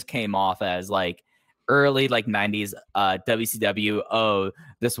mirror, and just came off as like early like 90s WCW, oh,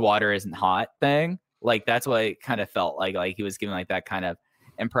 this water isn't hot thing. Like that's what it kind of felt like he was giving like that kind of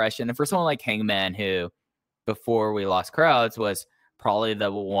impression. And for someone like Hangman, who before we lost crowds was probably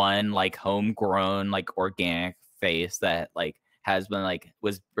the one like homegrown, like organic face that like has been like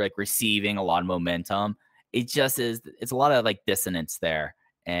was like receiving a lot of momentum. It just is. It's a lot of like dissonance there,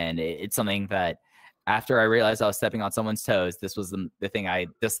 and it's something that after I realized I was stepping on someone's toes, this was the thing I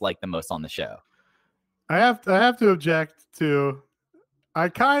disliked the most on the show. I have to object to. I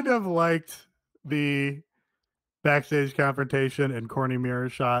kind of liked the backstage confrontation and corny mirror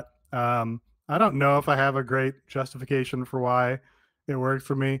shot. I don't know if I have a great justification for why it worked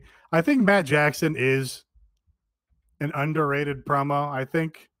for me. I think Matt Jackson is an underrated promo. I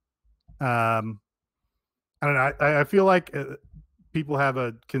think, I don't know. I feel like people have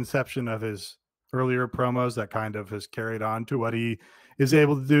a conception of his earlier promos that kind of has carried on to what he is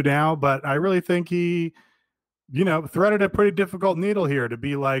able to do now. But I really think he, threaded a pretty difficult needle here to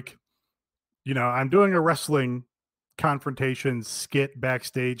be like, I'm doing a wrestling confrontation skit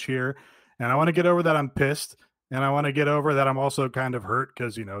backstage here, and I want to get over that I'm pissed, and I want to get over that I'm also kind of hurt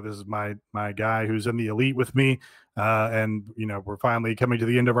because this is my guy who's in the elite with me, and we're finally coming to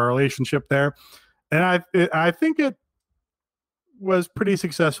the end of our relationship there, and I think it was pretty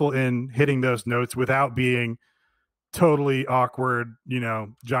successful in hitting those notes without being totally awkward,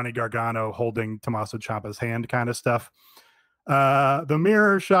 Johnny Gargano holding Tommaso Ciampa's hand kind of stuff. The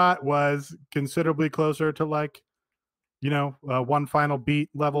mirror shot was considerably closer to like, one final beat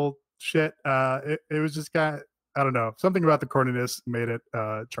level shit. It was just I don't know. Something about the corniness made it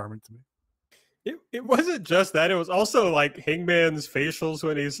charming to me. It wasn't just that. It was also like Hangman's facials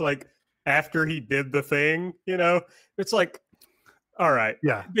when he's like, after he did the thing, it's like, all right,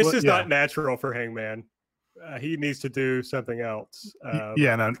 yeah, this is not natural for Hangman. He needs to do something else. No,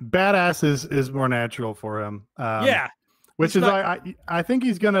 badass is more natural for him. Which is I think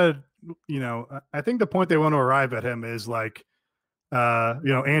he's gonna, I think the point they want to arrive at him is like,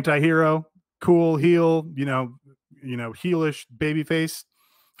 anti-hero, cool heel, heelish babyface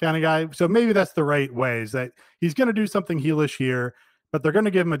kind of guy. So maybe that's the right way, is that he's going to do something heelish here, but they're going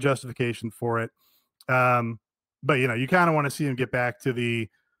to give him a justification for it. But you kind of want to see him get back to the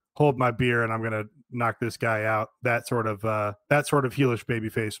hold my beer and I'm going to knock this guy out. That sort of heelish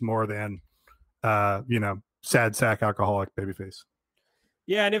babyface more than, sad sack alcoholic babyface.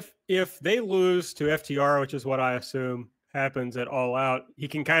 Yeah, and if they lose to FTR, which is what I assume happens at All Out,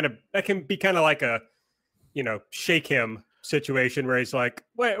 that can be kind of like a, shake him situation where he's like,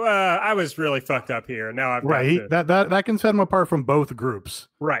 wait, I was really fucked up here, and now I've got to... that can set him apart from both groups,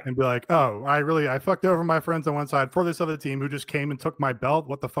 right? And be like, oh, I fucked over my friends on one side for this other team who just came and took my belt.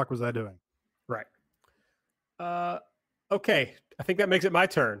 What the fuck was I doing? Right. Okay, I think that makes it my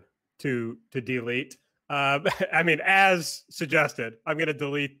turn to delete. As suggested, I'm going to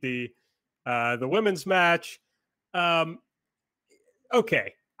delete the women's match.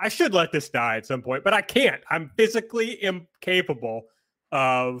 Okay, I should let this die at some point, but I can't. I'm physically incapable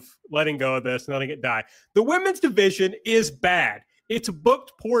of letting go of this and letting it die. The women's division is bad. It's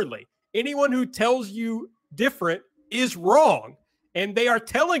booked poorly. Anyone who tells you different is wrong, and they are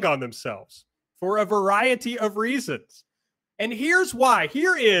telling on themselves for a variety of reasons. And here's why.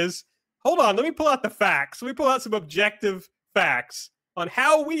 Hold on, let me pull out the facts. Let me pull out some objective facts on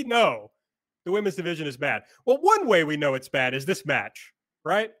how we know the women's division is bad. Well, one way we know it's bad is this match,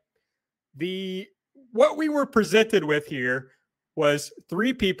 right? What we were presented with here was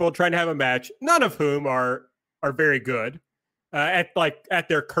three people trying to have a match, none of whom are very good at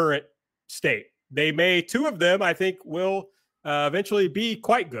their current state. Two of them, I think, will eventually be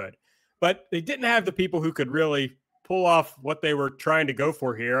quite good, but they didn't have the people who could really pull off what they were trying to go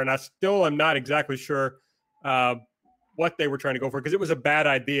for here. And I still am not exactly sure what they were trying to go for, because it was a bad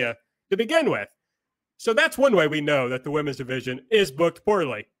idea to begin with. So that's one way we know that the women's division is booked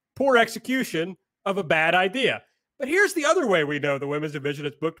poorly. Poor execution of a bad idea. But here's the other way we know the women's division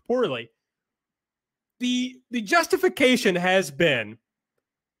is booked poorly. The justification has been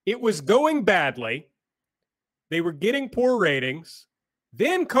it was going badly. They were getting poor ratings.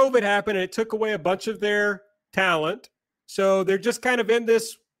 Then COVID happened and it took away a bunch of their talent. So they're just kind of in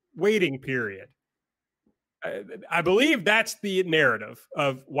this waiting period. I believe that's the narrative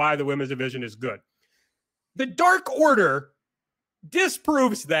of why the women's division is good. The Dark Order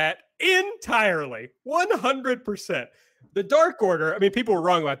disproves that entirely, 100%. The Dark Order, people were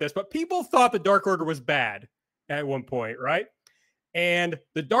wrong about this, but people thought the Dark Order was bad at one point, right? And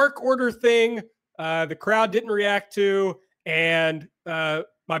the Dark Order thing, the crowd didn't react to, and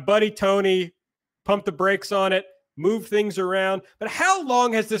my buddy Tony pumped the brakes on it, moved things around. But how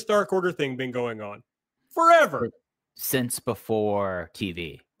long has this Dark Order thing been going on? Forever. Since before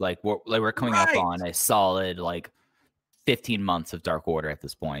TV. We're coming up on a solid 15 months of Dark Order at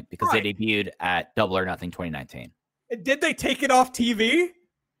this point, because they debuted at Double or Nothing 2019. Did they take it off TV?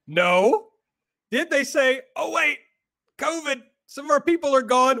 No. Did they say, oh, wait, COVID, some of our people are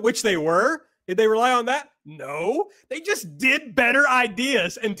gone, which they were? Did they rely on that? No. They just did better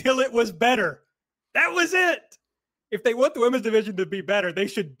ideas until it was better. That was it. If they want the women's division to be better, they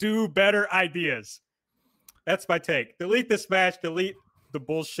should do better ideas. That's my take. Delete this match. Delete the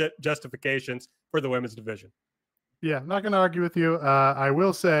bullshit justifications for the women's division. Yeah, I'm not going to argue with you. I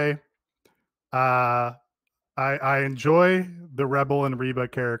will say I enjoy the Rebel and Reba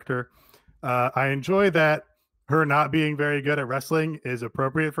character. I enjoy that her not being very good at wrestling is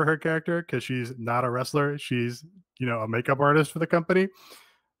appropriate for her character because she's not a wrestler. She's, a makeup artist for the company.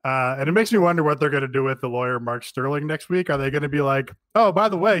 And it makes me wonder what they're going to do with the lawyer Mark Sterling next week. Are they going to be like, oh, by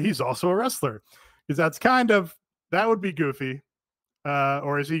the way, he's also a wrestler? Because that would be goofy.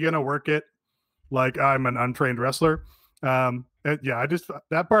 Or is he going to work it like I'm an untrained wrestler?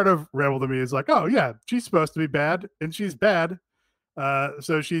 That part of Rebel to me is like, oh yeah, she's supposed to be bad and she's bad.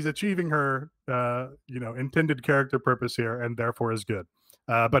 So she's achieving her, intended character purpose here and therefore is good.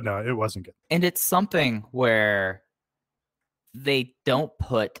 But no, it wasn't good. And it's something where they don't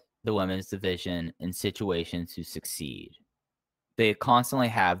put the women's division in situations to succeed. They constantly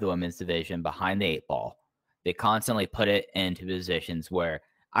have the women's division behind the 8 ball. They constantly put it into positions where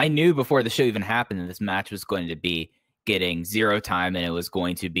I knew before the show even happened that this match was going to be getting 0 time and it was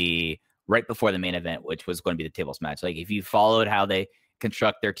going to be right before the main event, which was going to be the tables match. Like if you followed how they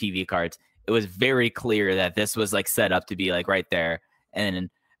construct their TV cards, it was very clear that this was like set up to be like right there. And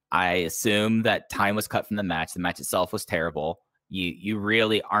I assume that time was cut from the match. The match itself was terrible. You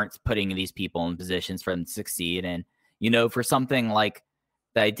really aren't putting these people in positions for them to succeed. And, for something like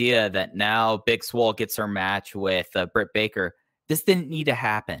the idea that now Big Swole gets her match with Britt Baker, this didn't need to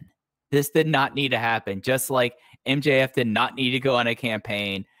happen. This did not need to happen. Just like MJF did not need to go on a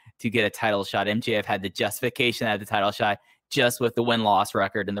campaign to get a title shot. MJF had the justification at the title shot just with the win-loss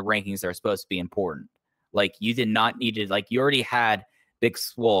record and the rankings that are supposed to be important. Like you did not need to, you already had Big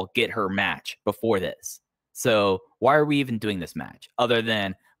Swole get her match before this. So why are we even doing this match? Other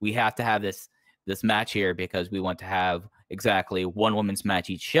than we have to have this match here because we want to have exactly one women's match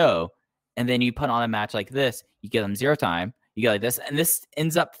each show. And then you put on a match like this, you give them 0 time, you get like this. And this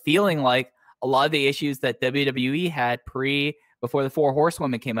ends up feeling like a lot of the issues that WWE had before the 4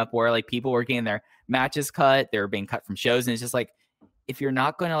 Horsewomen came up, where like people were getting their matches cut, they were being cut from shows. And it's just like, if you're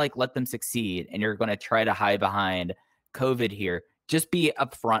not going to let them succeed and you're going to try to hide behind COVID here, just be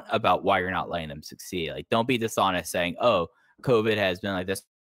upfront about why you're not letting them succeed. Like, don't be dishonest saying, oh, COVID has been like this.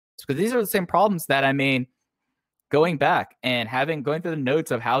 Because these are the same problems that, going back and going through the notes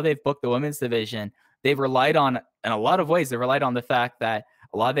of how they've booked the women's division, they've relied on, in a lot of ways, they relied on the fact that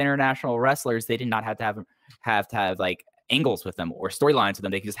a lot of the international wrestlers, they did not have to have like angles with them or storylines with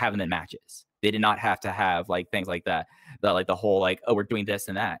them. They could just have them in matches. They did not have to have like things like that, like the whole like, oh, we're doing this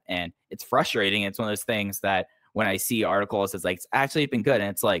and that. And it's frustrating. It's one of those things that when I see articles, it's like, it's actually been good. And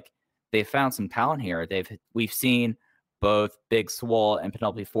it's like, they found some talent here. We've seen both Big Swole and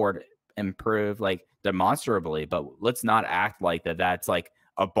Penelope Ford improve like demonstrably, but let's not act like that's like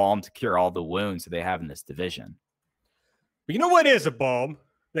a balm to cure all the wounds that they have in this division. But you know what is a balm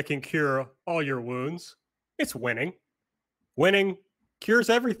that can cure all your wounds? It's winning. Winning cures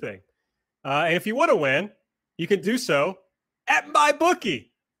everything. And if you want to win, you can do so at MyBookie.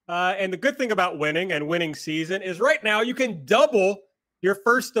 And the good thing about winning and winning season is right now you can double your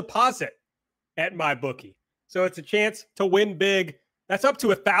first deposit at MyBookie. So it's a chance to win big. That's up to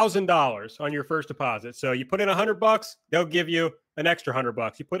 $1,000 on your first deposit. So you put in $100, they'll give you an extra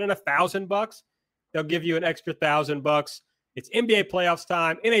 $100. You put in $1,000, they'll give you an extra $1,000. It's NBA playoffs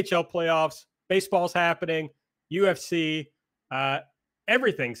time, NHL playoffs, baseball's happening, UFC,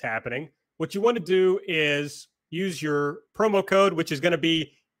 everything's happening. What you want to do is use your promo code, which is going to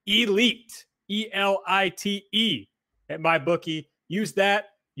be ELITE, ELITE at MyBookie. Use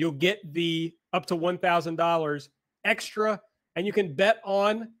that. You'll get the up to $1,000 extra, and you can bet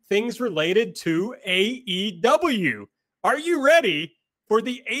on things related to AEW. Are you ready for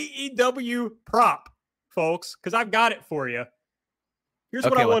the AEW prop, folks? Because I've got it for you. Here's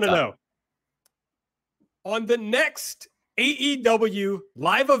what I want to know. On the next AEW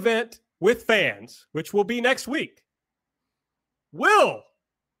live event with fans, which will be next week, will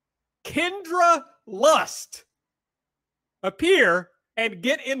Kendra Lust appear and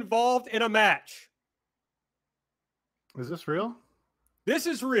get involved in a match? Is this real? This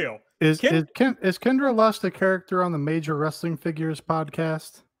is real. Is Kendra Lust a character on the Major Wrestling Figures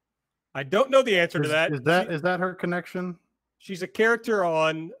podcast? I don't know the answer to that. Is that her connection? She's a character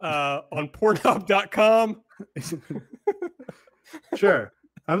on Pornhub.com. Sure.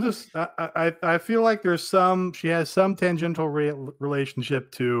 I feel like she has some tangential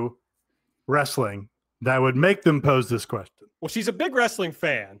relationship to wrestling that would make them pose this question. Well, she's a big wrestling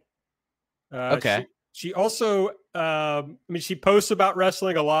fan. Okay. She also, she posts about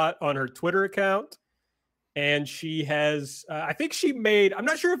wrestling a lot on her Twitter account. And she has, I think she made, I'm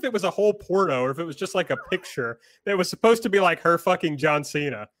not sure if it was a whole porno or if it was just like a picture that was supposed to be like her fucking John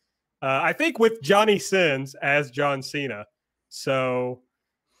Cena. I think with Johnny Sins as John Cena. So,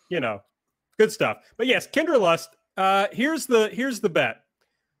 good stuff. But yes, Kendra Lust, here's the bet.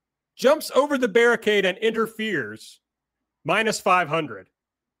 Jumps over the barricade and interferes, minus 500.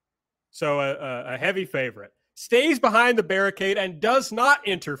 So a heavy favorite. Stays behind the barricade and does not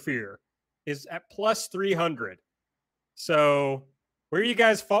interfere, is at plus 300. So where are you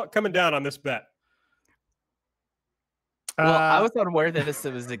guys coming down on this bet? Well, I was unaware that this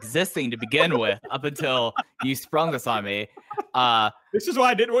was existing to begin with up until you sprung this on me. This is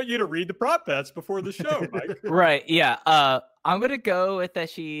why I didn't want you to read the prop bets before the show, Mike. Right. Yeah. I'm going to go with that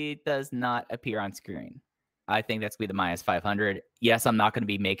she does not appear on screen. I think that's going to be the minus 500. Yes, I'm not going to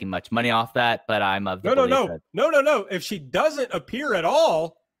be making much money off that, but I'm of the No. If she doesn't appear at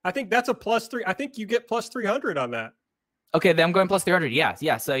all, I think that's a plus 3. I think you get plus 300 on that. Okay, then I'm going plus 300.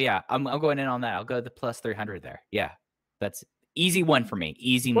 Yeah. So yeah, I'm going in on that. I'll go to the plus 300 there. Yeah, that's easy one for me.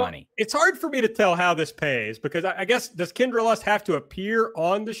 Easy money. It's hard for me to tell how this pays because I guess does Kendra Lust have to appear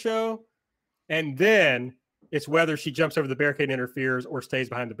on the show, and then it's whether she jumps over the barricade and interferes or stays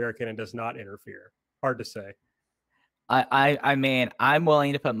behind the barricade and does not interfere. Hard to say. I mean, I'm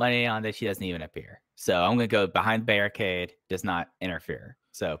willing to put money on that she doesn't even appear. So I'm going to go behind the barricade, does not interfere.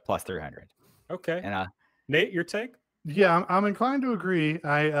 So plus 300. Okay. And Nate, your take? Yeah, I'm inclined to agree.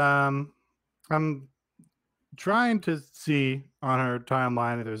 I'm trying to see on her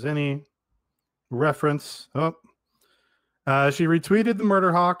timeline if there's any reference. She retweeted the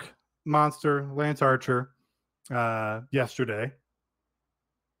Murder Hawk monster, Lance Archer, yesterday.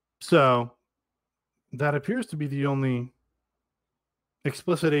 So that appears to be the only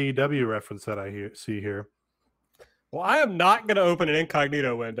explicit AEW reference that I see here. Well, I am not going to open an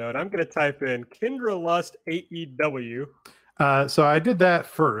incognito window, and I'm going to type in Kendra Lust AEW. So I did that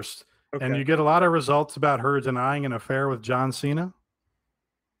first, okay. And you get a lot of results about her denying an affair with John Cena.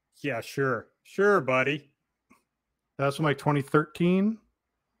 Yeah, sure. Sure, buddy. That's from like 2013.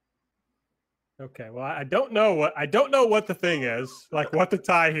 Okay, well, I don't know what the thing is, like what the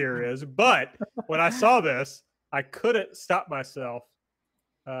tie here is, but when I saw this, I couldn't stop myself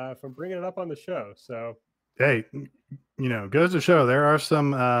from bringing it up on the show. So, hey, goes to show there are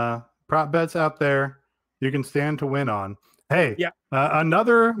some prop bets out there you can stand to win on. Hey, yeah,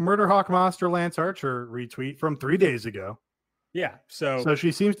 another Murder Hawk Monster Lance Archer retweet from 3 days ago. Yeah, so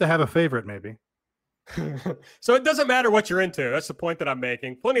she seems to have a favorite, maybe. So it doesn't matter what you're into. That's the point that I'm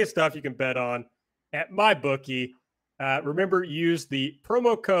making. Plenty of stuff you can bet on at MyBookie. Remember, use the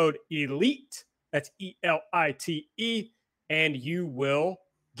promo code ELITE. That's ELITE, and you will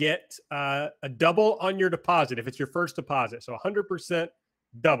get a double on your deposit if it's your first deposit. So 100%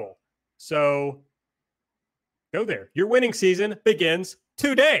 double. So go there. Your winning season begins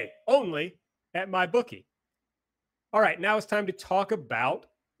today only at MyBookie. All right, now it's time to talk about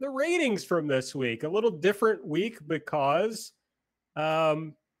the ratings from this week. A little different week because AEW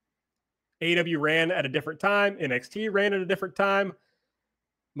ran at a different time. NXT ran at a different time.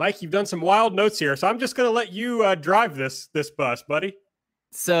 Mike, you've done some wild notes here, so I'm just going to let you drive this bus, buddy.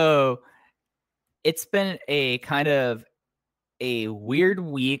 So it's been a kind of a weird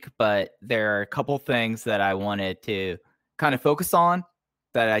week, but there are a couple things that I wanted to kind of focus on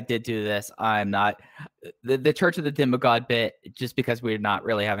that I did do this. I'm not the Church of the Demigod bit, just because we're not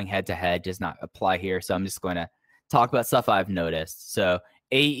really having head-to-head, does not apply here. So I'm just going to talk about stuff I've noticed. So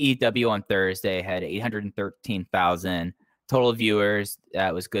AEW on Thursday had 813,000 total viewers.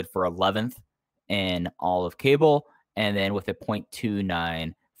 That was good for 11th in all of cable. And then with a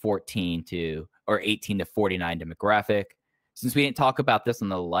 0.29, 18 to 49 demographic. Since we didn't talk about this on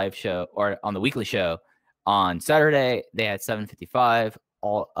the live show or on the weekly show, on Saturday, they had 755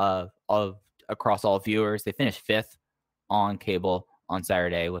 across all viewers. They finished 5th on cable on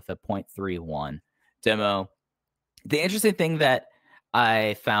Saturday with a 0.31 demo. The interesting thing that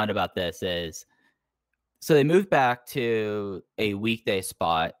I found about this is, so they moved back to a weekday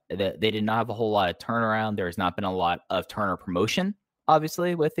spot. They did not have a whole lot of turnaround. There's not been a lot of Turner promotion,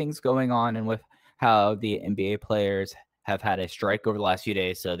 obviously, with things going on and with how the NBA players have had a strike over the last few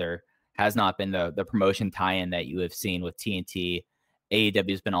days. So there has not been the promotion tie-in that you have seen with TNT. AEW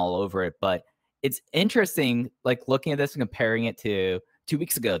has been all over it. But it's interesting, like looking at this and comparing it to 2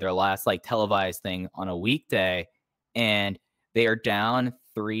 weeks ago, their last like televised thing on a weekday, and they are down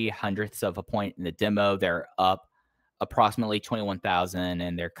 0.03 of a point in the demo. They're up approximately 21,000,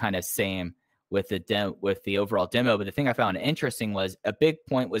 and they're kind of same with the overall demo. But the thing I found interesting was a big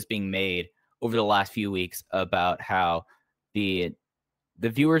point was being made over the last few weeks about how the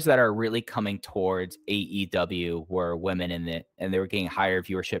viewers that are really coming towards AEW were women and they were getting higher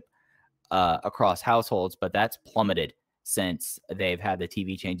viewership across households, but that's plummeted since they've had the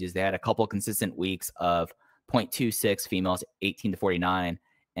TV changes. They had a couple consistent weeks of 0.26 females 18 to 49,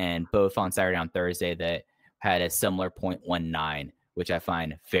 and both on Saturday and Thursday that had a similar 0.19, which I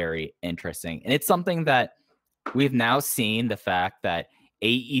find very interesting. And it's something that we've now seen, the fact that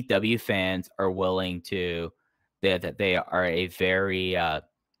AEW fans are willing to, that they are a very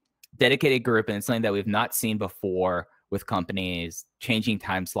dedicated group, and it's something that we've not seen before with companies changing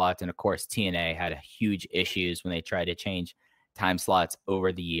time slots. And of course, TNA had huge issues when they tried to change time slots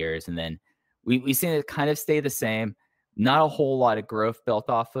over the years. And then we've seen it kind of stay the same. Not a whole lot of growth built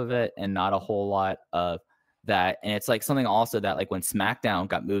off of it, and not a whole lot of that. And it's like something also that, like, when SmackDown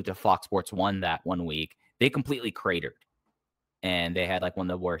got moved to Fox Sports 1 that one week, they completely cratered. And they had like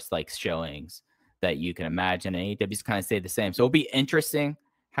one of the worst like showings that you can imagine. And AEW's kind of stayed the same. So it'll be interesting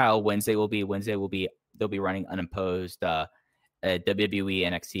how Wednesday will be. They'll be running unimposed. WWE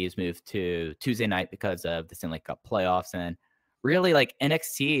NXT is moved to Tuesday night because of the Stanley Cup playoffs. And really, like,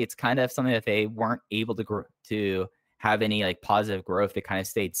 NXT, it's kind of something that they weren't able to have any like positive growth. They kind of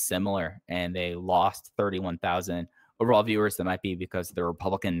stayed similar, and they lost 31,000 overall viewers. That might be because of the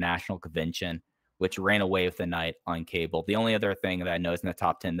Republican National Convention, which ran away with the night on cable. The only other thing that I noticed in the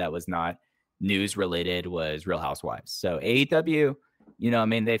top 10 that was not news related was Real Housewives. So AEW, I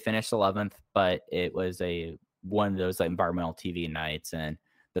mean, they finished 11th, but it was one of those like environmental TV nights, and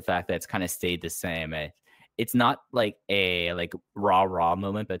the fact that it's kind of stayed the same. It's not like a like raw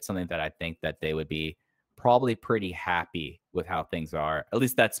moment, but it's something that I think that they would be probably pretty happy with how things are. At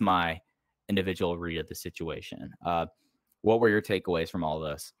least that's my individual read of the situation. What were your takeaways from all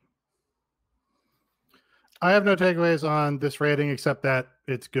this? I have no takeaways on this rating, except that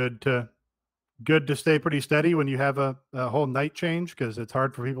it's good to stay pretty steady when you have a whole night change, because it's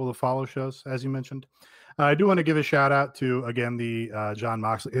hard for people to follow shows, as you mentioned. I do want to give a shout out to, again, the Jon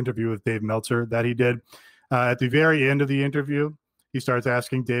Moxley interview with Dave Meltzer that he did. At the very end of the interview, he starts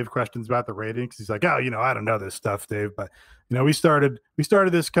asking Dave questions about the ratings. He's like, "Oh, I don't know this stuff, Dave, but we started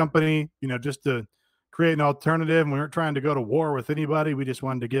this company, just to create an alternative, and we weren't trying to go to war with anybody. We just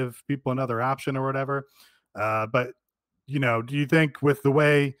wanted to give people another option or whatever. But do you think with the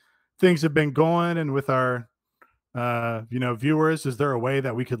way things have been going and with our viewers, is there a way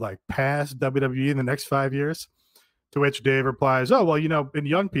that we could like pass WWE in the next 5 years?" To which Dave replies, "Oh, well, in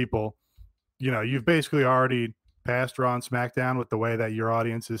young people, you've basically already passed Raw and SmackDown with the way that your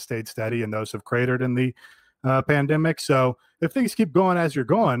audience has stayed steady and those have cratered in the pandemic. So if things keep going as you're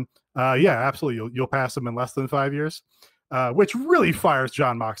going, yeah, absolutely, you'll pass them in less than 5 years." Which really fires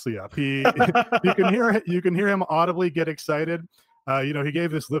Jon Moxley up. You can hear him audibly get excited. He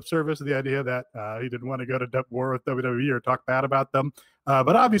gave this lip service to the idea that he didn't want to go to war with WWE or talk bad about them,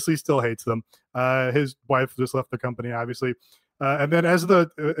 but obviously still hates them. His wife just left the company, obviously. And then as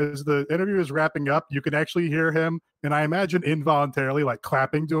the interview is wrapping up, you can actually hear him, and I imagine involuntarily, like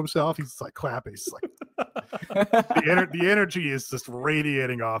clapping to himself. He's like clapping. He's like the energy is just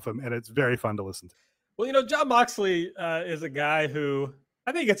radiating off him, and it's very fun to listen to. Well, Jon Moxley is a guy who,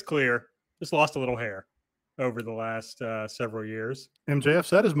 I think it's clear, just lost a little hair over the last several years. MJF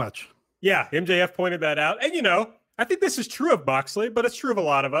said as much. Yeah, MJF pointed that out. And, I think this is true of Moxley, but it's true of a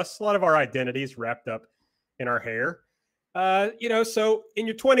lot of us. A lot of our identities wrapped up in our hair. So in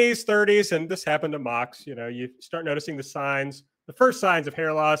your 20s, 30s, and this happened to Mox, you start noticing the first signs of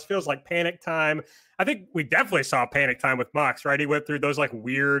hair loss. Feels like panic time. I think we definitely saw panic time with Mox, right? He went through those like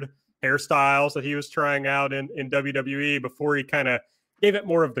weird hairstyles that he was trying out in WWE before he kind of gave it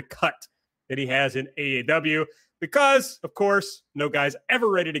more of the cut that he has in AEW, because of course no guy's ever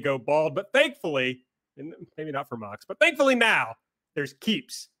ready to go bald. But thankfully, and maybe not for Mox, but thankfully now there's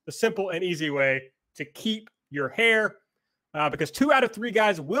Keeps, the simple and easy way to keep your hair, because 2 out of 3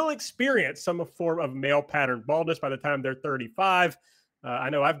 guys will experience some form of male pattern baldness by the time they're 35.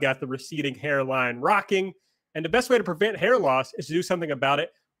 I know I've got the receding hairline rocking, and the best way to prevent hair loss is to do something about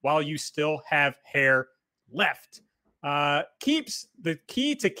it while you still have hair left. Keeps, the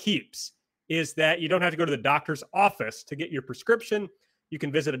key to Keeps is that you don't have to go to the doctor's office to get your prescription. You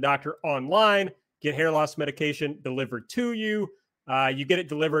can visit a doctor online, get hair loss medication delivered to you. You get it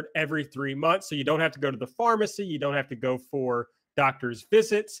delivered every 3 months, so you don't have to go to the pharmacy. You don't have to go for doctor's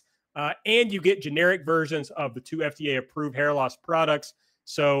visits. And you get generic versions of the 2 FDA-approved hair loss products.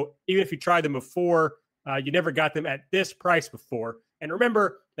 So even if you tried them before, you never got them at this price before, And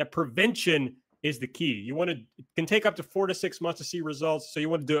remember that prevention is the key. It can take up to 4 to 6 months to see results. So you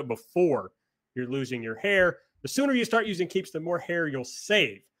want to do it before you're losing your hair. The sooner you start using Keeps, the more hair you'll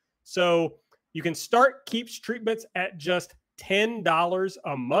save. So you can start Keeps treatments at just $10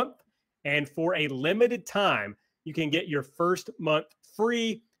 a month. And for a limited time, you can get your first month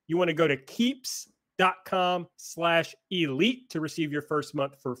free. You want to go to keeps.com/elite to receive your first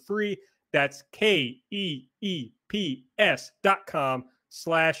month for free. That's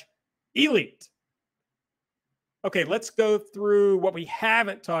KEEPS.com/elite. Okay, let's go through what we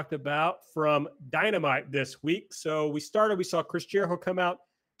haven't talked about from Dynamite this week. So we saw Chris Jericho come out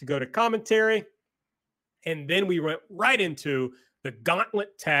to go to commentary, and then we went right into the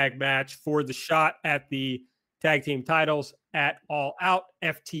gauntlet tag match for the shot at the tag team titles at All Out.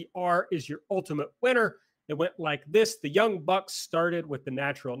 FTR is your ultimate winner. It went like this. The Young Bucks started with the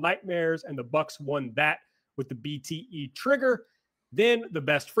Natural Nightmares, and the Bucks won that with the BTE trigger. Then the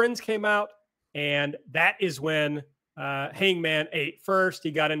Best Friends came out, and that is when Hangman ate first.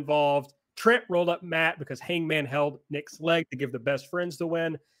 He got involved. Trent rolled up Matt because Hangman held Nick's leg to give the Best Friends the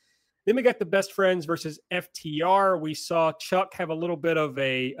win. Then we got the Best Friends versus FTR. We saw Chuck have a little bit of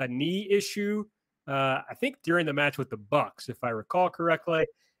a knee issue, I think during the match with the Bucks, if I recall correctly.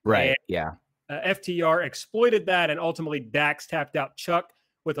 Right, and, yeah. FTR exploited that, and ultimately Dax tapped out Chuck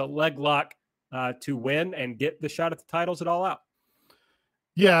with a leg lock to win and get the shot at the titles at All Out.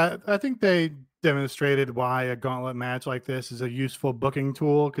 Yeah, I think they demonstrated why a gauntlet match like this is a useful booking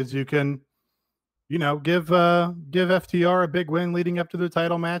tool, because you can, give FTR a big win leading up to the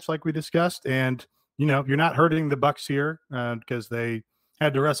title match like we discussed, and you're not hurting the Bucks here because they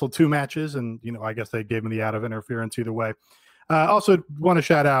had to wrestle 2 matches, and I guess they gave them the out of interference either way. Also want to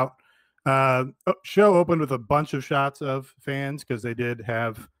shout out, show opened with a bunch of shots of fans because they did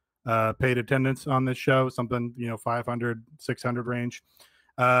have paid attendance on this show, something 500, 600 range.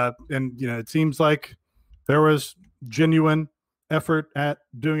 And it seems like there was genuine effort at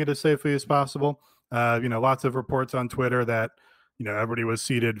doing it as safely as possible. Lots of reports on Twitter that everybody was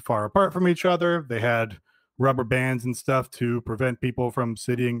seated far apart from each other. They had rubber bands and stuff to prevent people from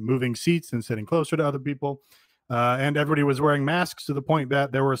moving seats and sitting closer to other people. And everybody was wearing masks to the point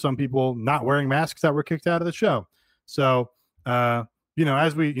that there were some people not wearing masks that were kicked out of the show. So as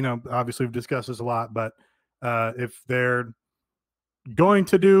we obviously we've discussed this a lot, but if they're going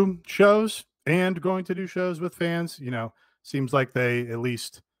to do shows with fans, seems like they at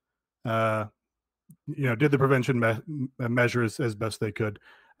least did the prevention measures as best they could.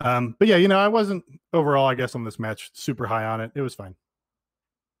 But yeah, I wasn't overall, I guess, on this match super high on it. It was fine.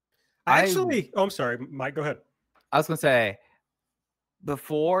 I'm sorry, Mike, go ahead. I was gonna say,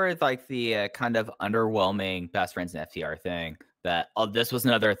 before the kind of underwhelming Best Friends and FTR thing, that this was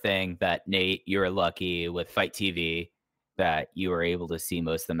another thing that Nate, you were lucky with Fight TV that you were able to see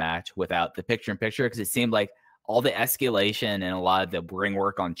most of the match without the picture-in-picture, because it seemed like all the escalation and a lot of the ring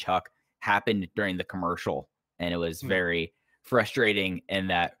work on Chuck happened during the commercial, and it was very frustrating in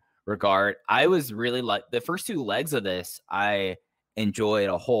that regard. I was really the first 2 legs of this, I enjoyed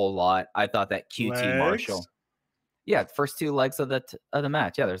a whole lot. I thought that QT Marshall. Yeah, the first 2 legs of the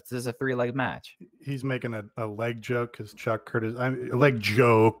match. Yeah, this is a 3-leg match. He's making a leg joke because Chuck hurt his leg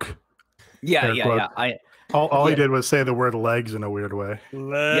joke. Yeah. All he did was say the word legs in a weird way.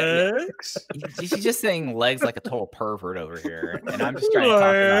 Legs? Yeah. He's just saying legs like a total pervert over here. And I'm just trying to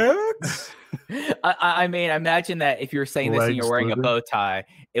talk about I mean, imagine that if you're saying this legs, and you're wearing a bow tie,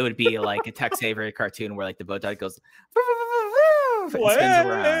 it would be like a Tex Avery cartoon where the bow tie goes and spins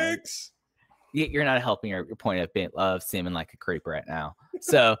around. You're not helping your point of seeming like a creep right now.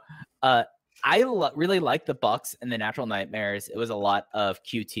 So I really like the Bucks and the Natural Nightmares. It was a lot of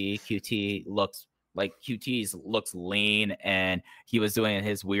QT. QT looks lean, and he was doing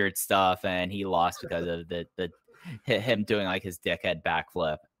his weird stuff, and he lost because of him doing his dickhead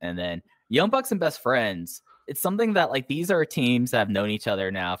backflip. And then Young Bucks and Best Friends, it's something that these are teams that have known each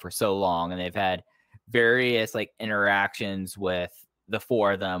other now for so long, and they've had various interactions with the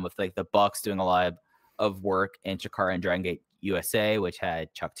 4 of them, with the Bucks doing a lot of work in Chikara and Dragon Gate USA, which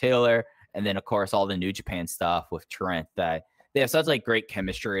had Chuck Taylor, and then of course all the New Japan stuff with Trent, that they have such great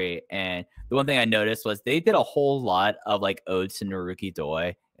chemistry. And the one thing I noticed was they did a whole lot of odes to Naruki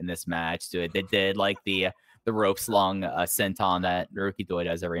Doi in this match. They did the ropes long senton that Naruki Doi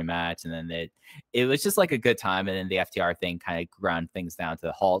does every match, and then it was just a good time. And then the FTR thing kind of ground things down to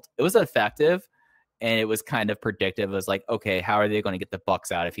the halt. It was effective, and it was kind of predictive. It was okay, how are they going to get the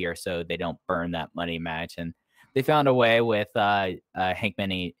Bucks out of here so they don't burn that money match? And they found a way with Hangman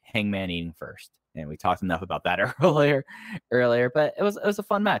eating first. and we talked enough about that earlier. But it was a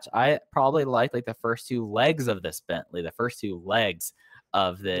fun match. I probably liked like the first two legs of this Bentley, the first two legs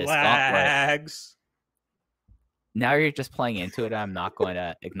of this gauntlet. Lags. Now you're just playing into it. I'm not going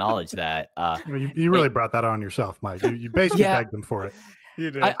to acknowledge that. You really brought that on yourself, Mike. You basically begged them for it.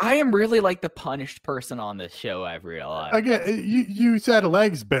 You did. I am really like the punished person on this show, I've realized. Again, you said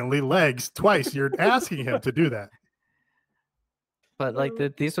legs, Bentley, legs twice. You're asking him to do that. But like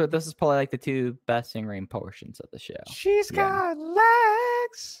this is probably like the two best in-ring portions of the show. She's got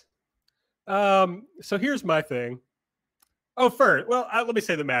legs. So here's my thing. Oh, first, well, let me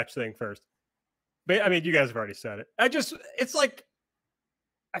say the match thing first. I mean, you guys have already said it. It's like,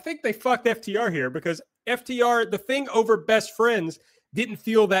 I think they fucked FTR here because FTR, the thing over best friends, didn't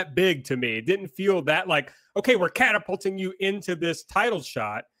feel that big to me. It didn't feel that like, okay, we're catapulting you into this title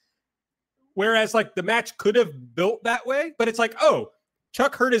shot. Whereas like the match could have built that way, but it's like, oh,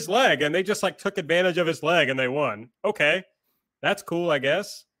 Chuck hurt his leg and they just like took advantage of his leg and they won. Okay, that's cool, I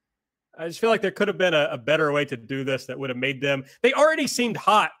guess. I just feel like there could have been a better way to do this that would have made them. They already seemed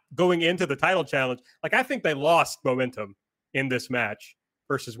hot going into the title challenge. Like I think they lost momentum in this match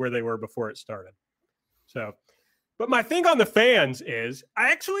versus where they were before it started. So, but my thing on the fans is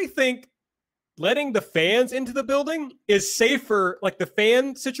I actually think letting the fans into the building is safer. Like the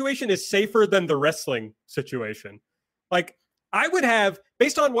fan situation is safer than the wrestling situation. Like I would have,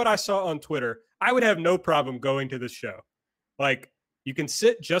 based on what I saw on Twitter, I would have no problem going to this show. Like you can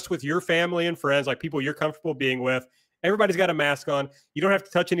sit just with your family and friends, like people you're comfortable being with. Everybody's got a mask on. You don't have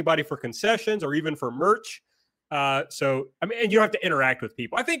to touch anybody for concessions or even for merch. So, I mean, and you don't have to interact with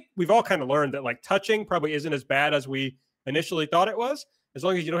people. I think we've all kind of learned that like touching probably isn't as bad as we initially thought it was, as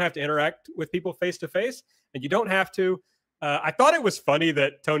long as you don't have to interact with people face to face, and you don't have to. I thought it was funny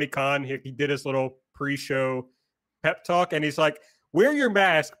that Tony Khan, he did his little pre-show pep talk, and he's like, wear your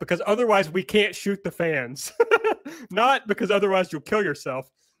mask because otherwise we can't shoot the fans. Not because otherwise you'll kill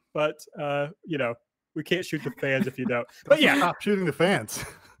yourself, but, you know, we can't shoot the fans if you don't. But yeah. Stop shooting the fans.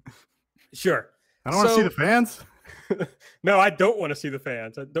 Sure. I don't want to see the fans. No, I don't want to see the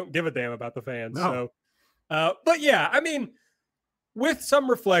fans. I don't give a damn about the fans. No. So, but yeah, I mean, with some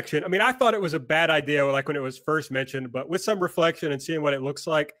reflection, I mean, I thought it was a bad idea, like when it was first mentioned, but with some reflection and seeing what it looks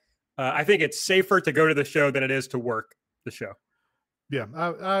like, I think it's safer to go to the show than it is to work the show. Yeah,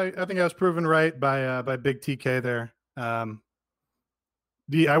 I think I was proven right by Big TK there. I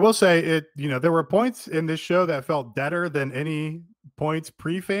will say it. You know, there were points in this show that felt deader than any points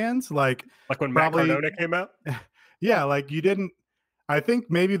pre-fans, like when Matt Cardona came out. Yeah, like you didn't. I think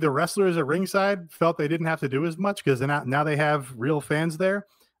maybe the wrestlers at ringside felt they didn't have to do as much because now they have real fans there,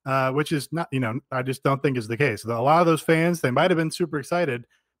 which is not. You know, I just don't think is the case. A lot of those fans, they might have been super excited,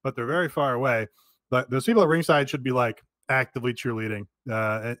 but they're very far away. But those people at ringside should be like actively cheerleading.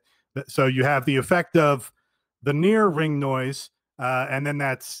 So you have the effect of the near ring noise, and then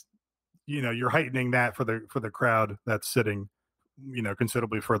that's, you know, you're heightening that for the crowd that's sitting, you know,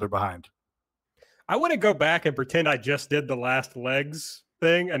 considerably further behind. I want to go back and pretend I just did the last legs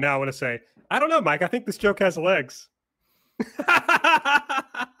thing, and now I want to say, I don't know, Mike. I think this joke has legs.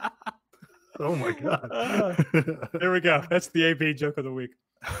 Oh my god! There we go. That's the AB joke of the week.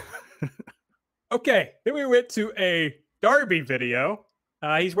 Okay, then we went to a Darby video.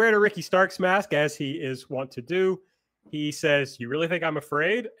 He's wearing a Ricky Starks mask, as he is wont to do. He says, "You really think I'm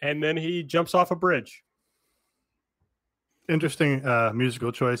afraid?" And then he jumps off a bridge. Interesting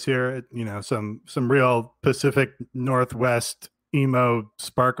musical choice here. You know, some real Pacific Northwest emo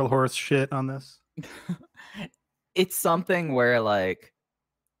sparkle horse shit on this. It's something where like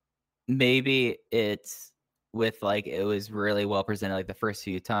maybe it's with like it was really well presented like the first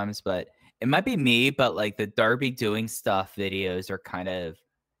few times, but it might be me, but like the Darby doing stuff videos are kind of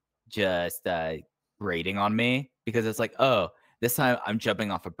just grating on me because it's like, oh, this time I'm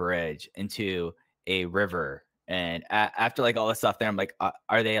jumping off a bridge into a river. And after like all this stuff there, I'm like,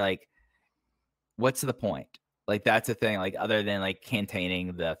 are they like, what's the point? Like, that's the thing, like other than like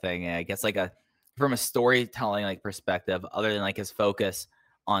containing the thing. And I guess like from a storytelling like perspective, other than like his focus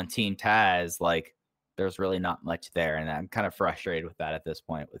on Team Taz, like there's really not much there. And I'm kind of frustrated with that at this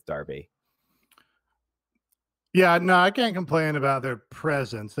point with Darby. Yeah, no, I can't complain about their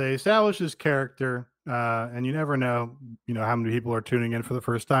presence. They establish his character, and you never know, you know, how many people are tuning in for the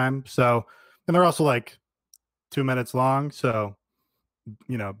first time. So, and they're also like 2 minutes long. So,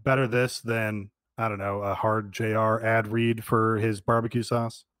 you know, better this than, I don't know, a hard JR ad read for his barbecue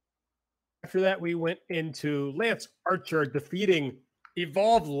sauce. After that, we went into Lance Archer defeating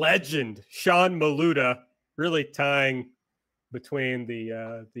Evolve legend Sean Maluda, really tying between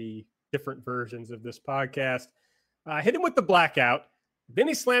the different versions of this podcast. Hit him with the blackout. Then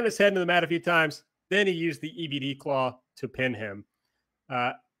he slammed his head into the mat a few times. Then he used the EBD claw to pin him.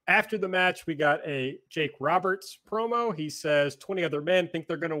 After the match, we got a Jake Roberts promo. He says 20 other men think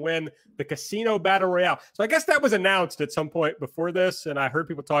they're going to win the Casino Battle Royale. So I guess that was announced at some point before this, and I heard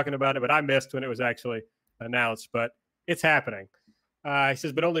people talking about it, but I missed when it was actually announced. But it's happening. He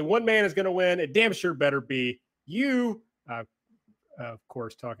says, but only one man is going to win. It damn sure better be you. Of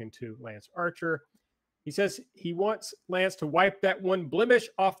course, talking to Lance Archer. He says he wants Lance to wipe that one blemish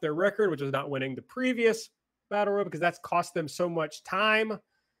off their record, which was not winning the previous Battle Royal, because that's cost them so much time.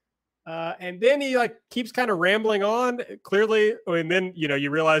 And then he keeps kind of rambling on clearly. And then, you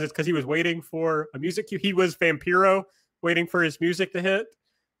realize it's because he was waiting for a music cue. He was Vampiro waiting for his music to hit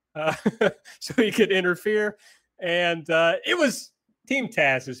so he could interfere. And it was Team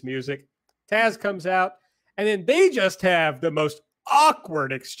Taz's music. Taz comes out, and then they just have the most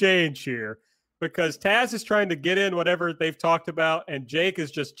awkward exchange here because Taz is trying to get in whatever they've talked about, and Jake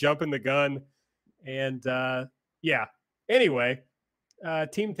is just jumping the gun. And anyway,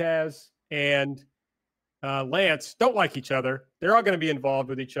 Team Taz and Lance don't like each other. They're all going to be involved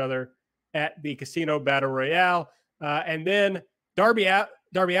with each other at the Casino Battle Royale. And then Darby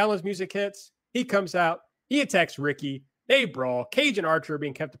Allin's music hits. He comes out. He attacks Ricky. They brawl. Cage and Archer are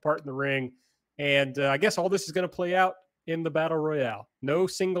being kept apart in the ring. And I guess all this is going to play out in the Battle Royale. No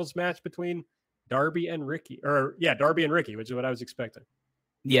singles match between Darby and Ricky. Darby and Ricky, which is what I was expecting.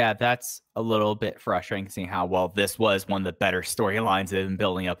 Yeah, that's a little bit frustrating seeing how well this was one of the better storylines they've been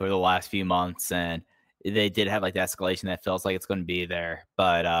building up over the last few months. And they did have the escalation that feels like it's going to be there.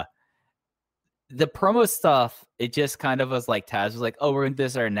 But the promo stuff, it just kind of was Taz was like, oh, we're in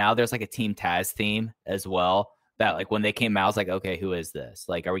this, or now there's a Team Taz theme as well. That when they came out, I was like, okay, who is this?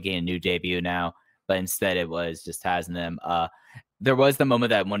 Are we getting a new debut now? But instead it was just Taz and them. There was the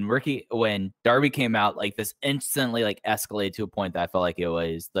moment that when Darby came out, this instantly escalated to a point that I felt like it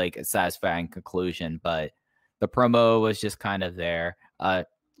was a satisfying conclusion. But the promo was just kind of there.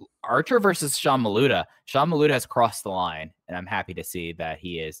 Archer versus Sean Maluta. Sean Maluta has crossed the line, and I'm happy to see that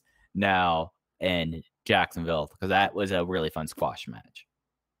he is now in Jacksonville because that was a really fun squash match.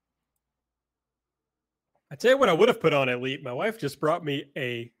 I tell you what, I would have put on Elite. My wife just brought me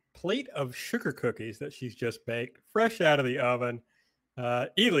a plate of sugar cookies that she's just baked, fresh out of the oven.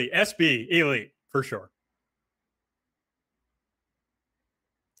 Elite, SB, Elite, for sure.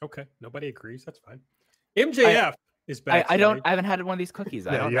 Okay, nobody agrees. That's fine. MJF is back. I haven't had one of these cookies.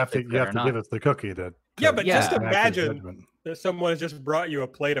 Yeah, you have to give us the cookie to just imagine that someone has just brought you a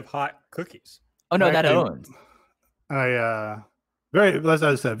plate of hot cookies. Oh no, that owns. As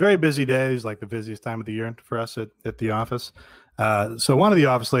I said, very busy days, the busiest time of the year for us at the office. So one of the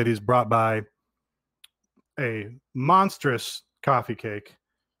office ladies brought by a monstrous coffee cake,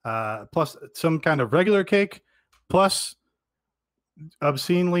 plus some kind of regular cake, plus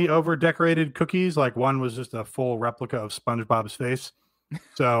obscenely over-decorated cookies. One was just a full replica of SpongeBob's face.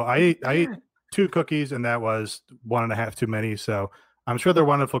 So I ate 2 cookies, and that was 1.5 too many. So I'm sure they're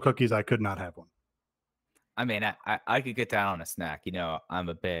wonderful cookies. I could not have one. I mean, I could get down on a snack. I'm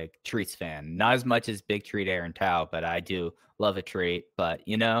a big treats fan. Not as much as Big Treat Aaron Tao, but I do love a treat. But,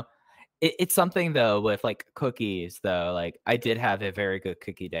 it's something, though, with cookies, though. I did have a very good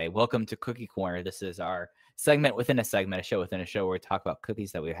cookie day. Welcome to Cookie Corner. This is our segment within a segment, a show within a show where we talk about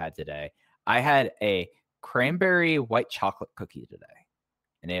cookies that we had today. I had a cranberry white chocolate cookie today,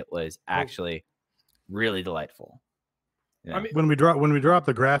 and it was actually really delightful. Yeah. When we drop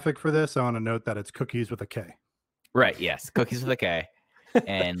the graphic for this, I want to note that it's cookies with a K. Right. Yes. Cookies with a K.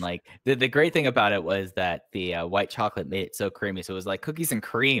 And the great thing about it was that the white chocolate made it so creamy. So it was like cookies and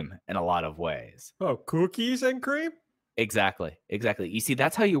cream in a lot of ways. Oh, cookies and cream? Exactly. You see,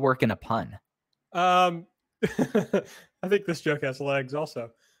 that's how you work in a pun. I think this joke has legs also.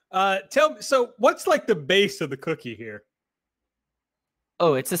 Tell me, so what's the base of the cookie here?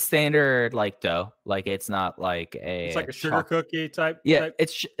 Oh, it's a standard dough. It's not It's a sugar cookie type. Yeah,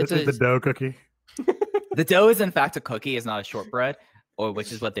 it's the dough cookie. The dough is in fact a cookie. It's not a shortbread,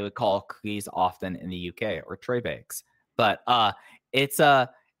 which is what they would call cookies often in the UK, or tray bakes. But it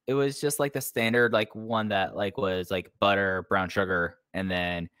was just the standard one that was butter, brown sugar, and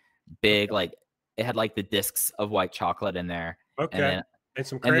then big it had the discs of white chocolate in there. Okay, and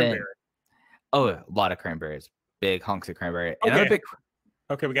some cranberry. A lot of cranberries, big hunks of cranberry. Okay. And I'm a big.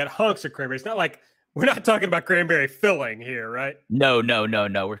 Okay, we got hunks of cranberry. It's not we're not talking about cranberry filling here, right? No.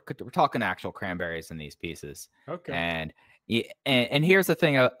 We're talking actual cranberries in these pieces. Okay. And here's the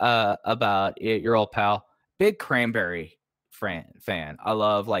thing about your old pal, big cranberry fan. I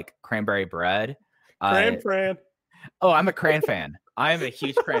love cranberry bread. Cran. Oh, I'm a cran fan. I am a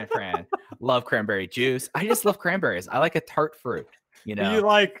huge cran fan. Love cranberry juice. I just love cranberries. I like a tart fruit. You Do know, you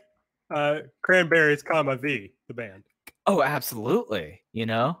like Cranberries, the band? oh, absolutely. You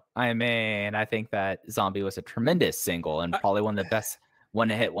know, I mean, I think that Zombie was a tremendous single and probably one of the best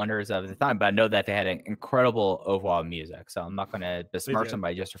one-hit wonders of the time. But I know that they had an incredible overall music, so I'm not going to besmirch them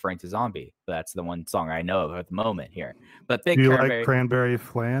by just referring to Zombie. But that's the one song I know of at the moment here. But Do you like Cranberry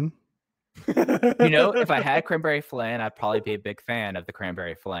Flan? You know, if I had Cranberry Flan, I'd probably be a big fan of the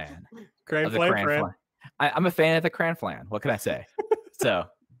Cranberry Flan. Flan. I'm a fan of the Cran Flan. What can I say? So,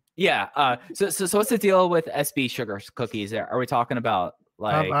 yeah. So what's the deal with SB sugar cookies? Are we talking about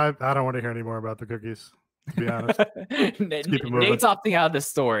like? I don't want to hear any more about the cookies. To be honest, Nate's opting out of the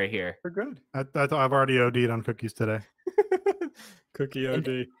story here. We're good. I thought I've already OD'd on cookies today. Cookie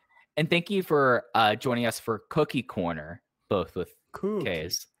OD. And thank you for joining us for Cookie Corner, both with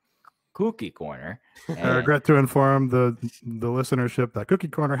K's. Cookie Corner. I regret to inform the listenership that Cookie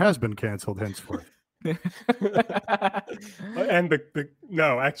Corner has been canceled henceforth. And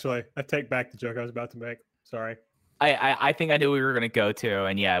no, actually, I take back the joke I was about to make. Sorry. I think I knew we were going to go to,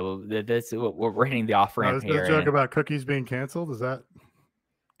 and yeah, we're hitting the off ramp here. Is the joke about cookies being canceled? Is that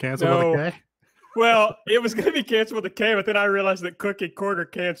canceled with a K? Well, it was going to be canceled with a K, but then I realized that Cookie Corner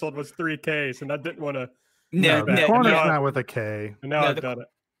canceled was 3 Ks, and I didn't want to. No, the corner's not with a K. And now I've done it.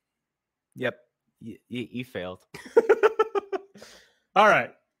 Yep, you failed. All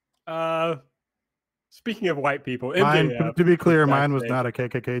right. Speaking of white people, to be clear, mine was not a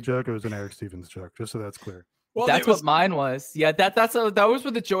KKK joke. It was an Eric Stevens joke, just so that's clear. Well, that's what mine was. Yeah, that was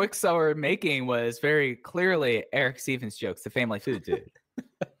what the jokes I were making was very clearly Eric Stevens jokes, the Family Food dude.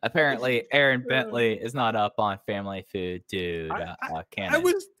 Apparently, Aaron Bentley is not up on Family Food dude. Canon.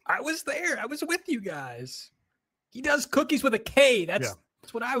 I was there. I was with you guys. He does cookies with a K. That's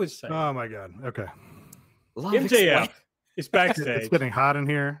what I was saying. Oh my god. Okay. MJF is backstage. It's getting hot in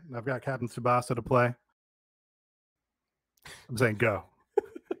here. I've got Captain Tsubasa to play. I'm saying go.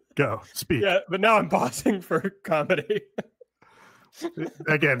 Go. Speak. Yeah, but now I'm pausing for comedy.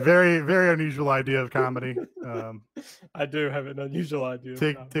 Again, very, very unusual idea of comedy. I do have an unusual idea.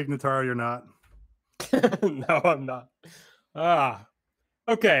 Tig Notaro, you're not. No, I'm not.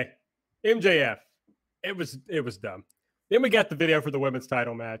 Okay. MJF. It was dumb. Then we got the video for the women's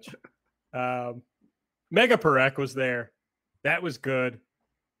title match. Mega Perek was there. That was good.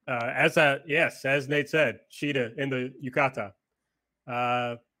 As Nate said, Sheeta in the yukata.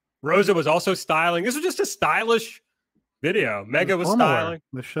 Rosa was also styling. This was just a stylish video. Mega was styling.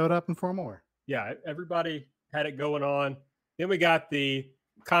 They showed up in formal wear. Yeah, everybody had it going on. Then we got the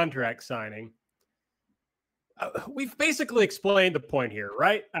contract signing. We've basically explained the point here,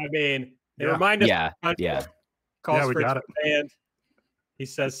 right? I mean, they remind us. Yeah. Calls we for got it. Band. He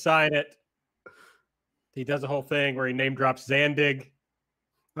says, sign it. He does a whole thing where he name drops Zandig.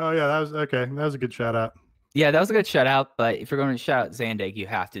 Oh, yeah, that was okay. That was a good shout out. Yeah, that was a good shout out. But if you're going to shout out Zandig, you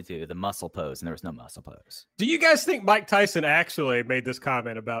have to do the muscle pose, and there was no muscle pose. Do you guys think Mike Tyson actually made this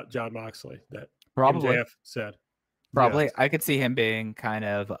comment about John Moxley that MJF said? Probably. Yes. I could see him being kind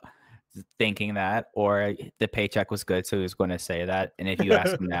of thinking that, or the paycheck was good, so he was going to say that. And if you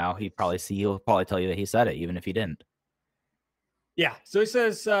ask him now, he'll probably tell you that he said it, even if he didn't. Yeah. So he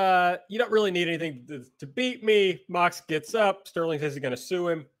says, you don't really need anything to beat me. Mox gets up. Sterling says he's going to sue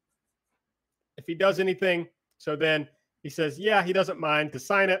him if he does anything. So then he says, yeah, he doesn't mind to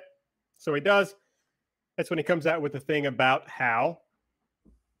sign it. So he does. That's when he comes out with the thing about how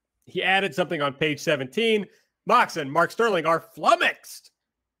he added something on page 17. Mox and Mark Sterling are flummoxed.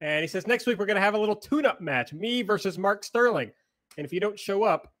 And he says, next week, we're going to have a little tune-up match, me versus Mark Sterling. And if you don't show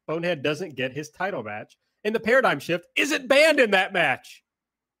up, Bonehead doesn't get his title match. And the paradigm shift isn't banned in that match.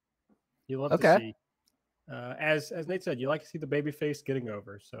 You love to see. As Nate said, you like to see the babyface getting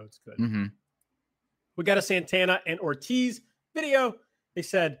over, so it's good. Mm-hmm. We got a Santana and Ortiz video. They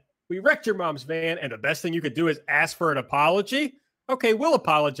said, we wrecked your mom's van, and the best thing you could do is ask for an apology. Okay, we'll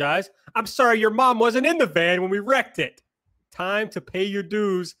apologize. I'm sorry your mom wasn't in the van when we wrecked it. Time to pay your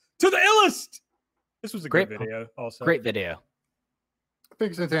dues to the illest. This was a great video also. Great video. I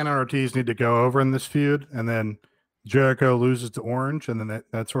think Santana and Ortiz need to go over in this feud, and then Jericho loses to Orange, and then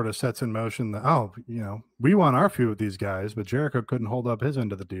that sort of sets in motion we won our feud with these guys, but Jericho couldn't hold up his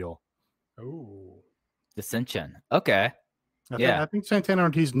end of the deal. Oh. Dissension. Okay. I think Santana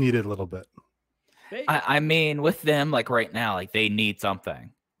and Ortiz needed a little bit. I mean, with them, like right now, like they need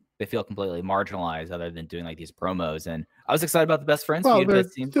something. They feel completely marginalized other than doing like these promos. And I was excited about the best friends feud, but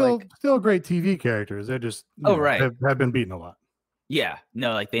it seems still great TV characters. They're just have been beaten a lot. Yeah,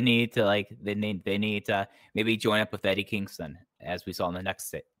 no, like they need to maybe join up with Eddie Kingston, as we saw in the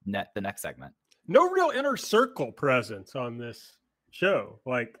next segment. No real inner circle presence on this show.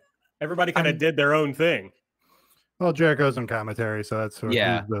 Like everybody kind of did their own thing. Well, Jericho's in commentary, so that's sort of,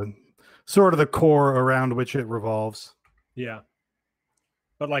 Yeah. he's the sort of the core around which it revolves. Yeah.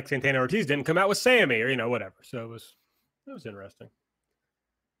 But like Santana Ortiz didn't come out with Sammy or, whatever. So it was interesting.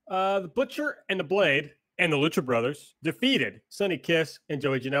 The Butcher and the Blade and the Lucha Brothers defeated Sonny Kiss and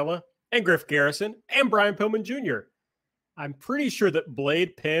Joey Janela and Griff Garrison and Brian Pillman Jr. I'm pretty sure that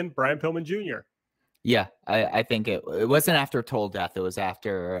Blade pinned Brian Pillman Jr. Yeah, I think it wasn't after Toll Death. It was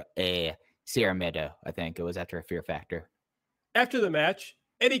after a Sierra Meadow. I think it was after a Fear Factor. After the match,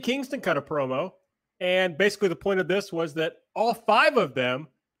 Eddie Kingston cut a promo. And basically the point of this was that all 5 of them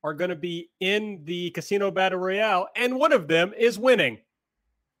are going to be in the Casino Battle Royale. And one of them is winning.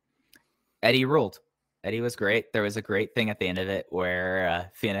 Eddie ruled. Eddie was great. There was a great thing at the end of it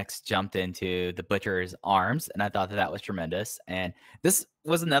where Phoenix jumped into the Butcher's arms, and I thought that was tremendous. And this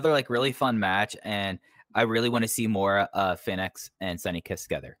was another like really fun match, and I really want to see more Phoenix and Sonny Kiss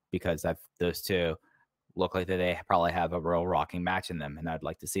together because those two look like that they probably have a real rocking match in them, and I'd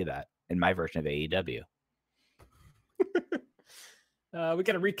like to see that in my version of AEW. We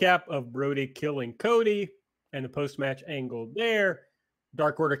got a recap of Brody killing Cody and the post-match angle there.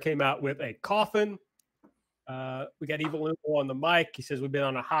 Dark Order came out with a coffin. We got Evil Uno on the mic. He says, we've been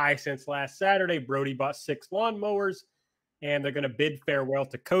on a high since last Saturday. Brody bought 6 lawnmowers, and they're going to bid farewell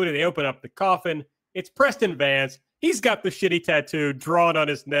to Cody. They open up the coffin. It's Preston Vance. He's got the shitty tattoo drawn on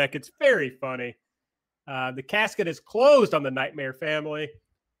his neck. It's very funny. The casket is closed on the Nightmare family.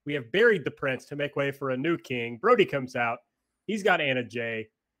 We have buried the prince to make way for a new king. Brody comes out. He's got Anna Jay.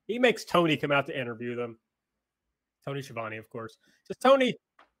 He makes Tony come out to interview them. Tony Schiavone, of course. Says, Tony,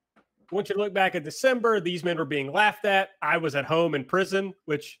 I want you to look back at December. These men were being laughed at. I was at home in prison,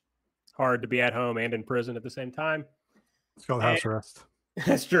 which is hard to be at home and in prison at the same time. It's called house arrest.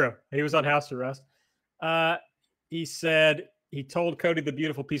 That's true. He was on house arrest. He said he told Cody the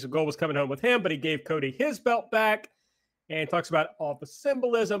beautiful piece of gold was coming home with him, but he gave Cody his belt back and talks about all the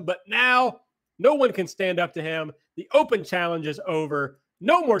symbolism. But now no one can stand up to him. The open challenge is over.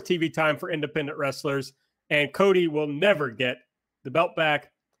 No more TV time for independent wrestlers. And Cody will never get the belt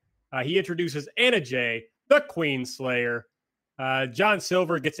back. He introduces Anna Jay, the Queen Slayer. John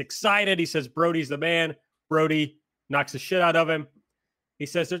Silver gets excited. He says, Brody's the man. Brody knocks the shit out of him. He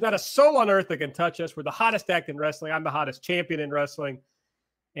says, there's not a soul on earth that can touch us. We're the hottest act in wrestling. I'm the hottest champion in wrestling.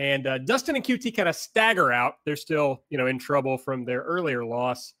 And Dustin and QT kind of stagger out. They're still, in trouble from their earlier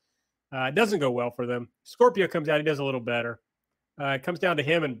loss. It doesn't go well for them. Scorpio comes out. He does a little better. It comes down to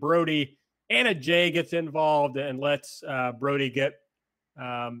him and Brody. Anna Jay gets involved and lets Brody get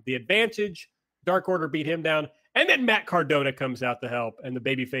the advantage. Dark Order beat him down. And then Matt Cardona comes out to help. And the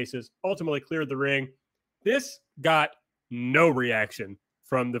baby faces ultimately cleared the ring. This got no reaction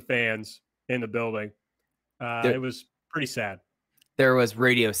from the fans in the building. It was pretty sad. There was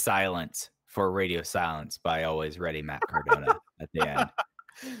radio silence for Radio Silence by Always Ready Matt Cardona at the end.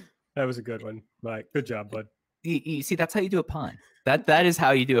 That was a good one, Mike. Good job, bud. You see, that's how you do a pun. That is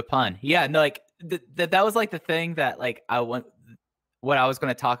how you do a pun. Yeah, no, like that was like the thing that like what I was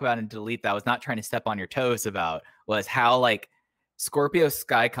going to talk about and delete that I was not trying to step on your toes about was how like Scorpio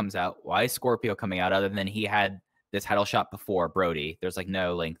Sky comes out. Why is Scorpio coming out other than he had this title shot before Brody? There's like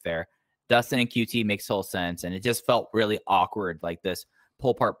no link there. Dustin and QT makes total sense, and it just felt really awkward. Like this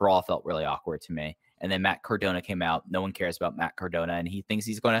pull part brawl felt really awkward to me. And then Matt Cardona came out. No one cares about Matt Cardona, and he thinks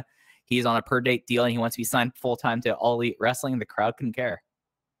he's on a per date deal and he wants to be signed full time to All Elite Wrestling. The crowd couldn't care.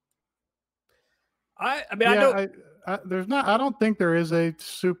 I don't think there is a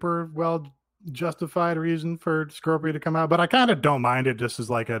super well justified reason for Scorpio to come out, but I kind of don't mind it just as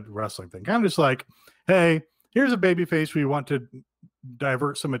like a wrestling thing. Kind of just like, hey, here's a babyface we want to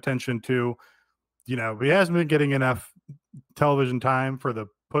divert some attention to. He hasn't been getting enough television time for the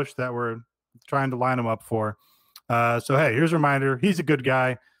push that we're trying to line him up for. So, hey, here's a reminder. He's a good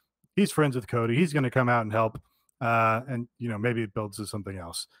guy. He's friends with Cody. He's going to come out and help. And maybe it builds to something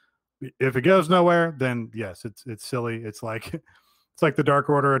else. If it goes nowhere, then yes, it's silly. It's like the Dark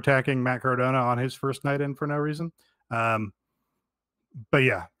Order attacking Matt Cardona on his first night in for no reason. But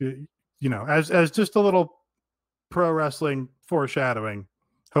yeah, as just a little pro wrestling foreshadowing,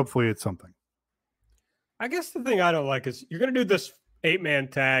 hopefully it's something. I guess the thing I don't like is you're going to do this 8-man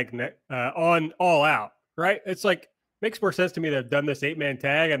tag on All Out, right? It's like makes more sense to me to have done this 8-man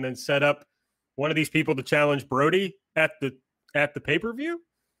tag and then set up one of these people to challenge Brody at the pay-per-view.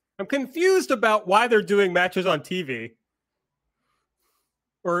 I'm confused about why they're doing matches on TV.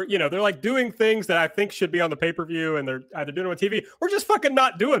 Or, they're like doing things that I think should be on the pay-per-view and they're either doing them on TV or just fucking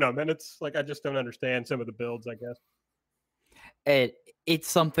not doing them. And it's like, I just don't understand some of the builds, I guess. It's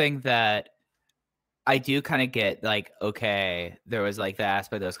something that I do kind of get like, okay, there was like the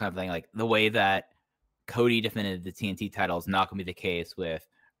aspect that was kind of thing, like the way that Cody defended the TNT title is not going to be the case with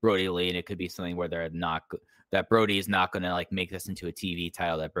Brody Lee, and it could be something where they're not that Brody is not going to like make this into a TV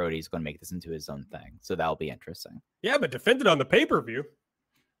title. That Brody is going to make this into his own thing. So that'll be interesting. Yeah, but defended on the pay-per-view.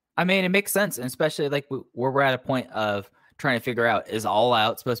 I mean, it makes sense, and especially like where we're at a point of trying to figure out, is All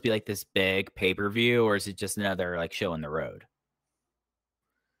Out supposed to be like this big pay-per-view, or is it just another like show on the road?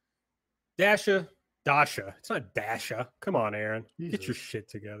 Dasha. It's not Dasha. Come on, Aaron. Jesus. Get your shit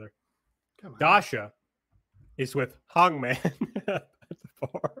together. Come on. Dasha is with Hangman at the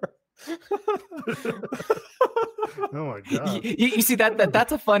bar. Oh my god! You see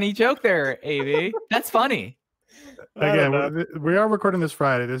that's a funny joke there, AB. That's funny. Again, we are recording this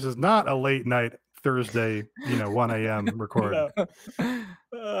Friday. This is not a late night Thursday, 1 a.m. recording.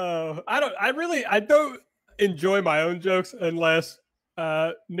 No. I don't enjoy my own jokes unless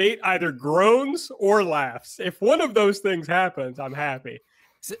Nate either groans or laughs. If one of those things happens, I'm happy.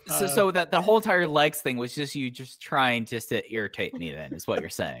 So that the whole entire legs thing was just you just trying just to irritate me, then is what you're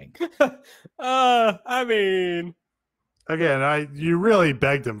saying. I mean, again, you really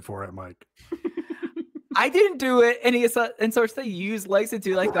begged him for it, Mike. I didn't do it, and so they use legs to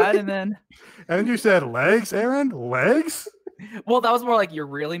do like that, and then you said legs, Aaron, legs. Well, that was more like you're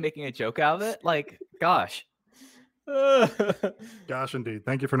really making a joke out of it. Like, gosh. Gosh, indeed.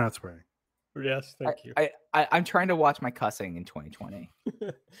 Thank you for not swearing. Yes, thank you. I'm trying to watch my cussing in 2020.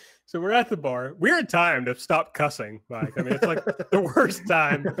 So we're at the bar. Weird time to stop cussing, Mike. I mean, it's like the worst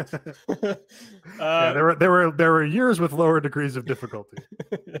time. Yeah, there were years with lower degrees of difficulty.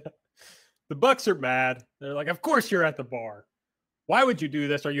 Yeah. The Bucks are mad. They're like, "Of course you're at the bar. Why would you do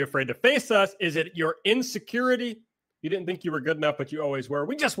this? Are you afraid to face us? Is it your insecurity? You didn't think you were good enough, but you always were.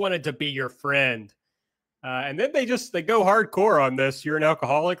 We just wanted to be your friend." And then they go hardcore on this "you're an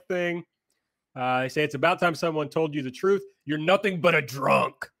alcoholic" thing. They say it's about time someone told you the truth. You're nothing but a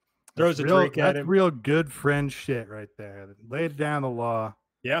drunk. Throws a drink at him. That's real good friend shit right there. Laid down the law.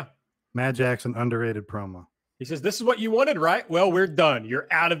 Yeah. Matt Jackson, underrated promo. He says, "This is what you wanted, right? Well, we're done. You're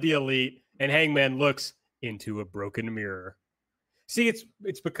out of the elite." And Hangman looks into a broken mirror. See,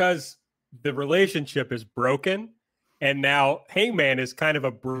 it's because the relationship is broken, and now Hangman is kind of a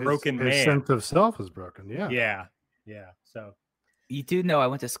broken man. His sense of self is broken. Yeah. Yeah. So you do know I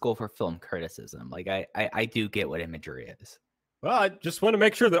went to school for film criticism. Like I do get what imagery is. Well, I just want to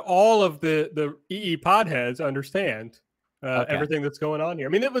make sure that all of the EE podheads understand everything that's going on here.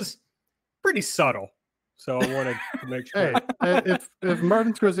 I mean, it was pretty subtle. So I wanted to make sure. Hey, if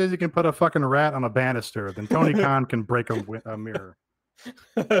Martin Scorsese can put a fucking rat on a banister, then Tony Khan can break a mirror.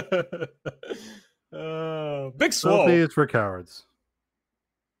 Big Swole. Filthy is for cowards.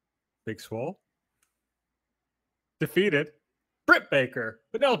 Big Swole defeated Britt Baker,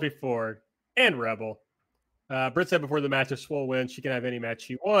 Penelope Ford, and Rebel. Britt said before the match, if Swole wins, she can have any match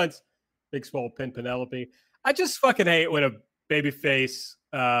she wants. Big Swole pinned Penelope. I just fucking hate when a babyface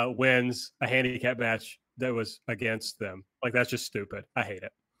wins a handicap match that was against them. Like, that's just stupid. I hate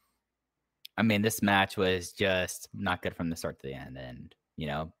it. I mean, this match was just not good from the start to the end. And,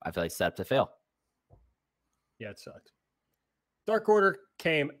 I feel like set up to fail. Yeah, it sucked. Dark Order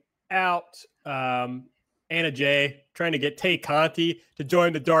came out. Anna Jay trying to get Tay Conti to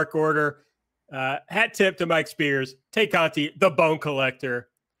join the Dark Order. Hat tip to Mike Spears. Tay Conti, the Bone Collector.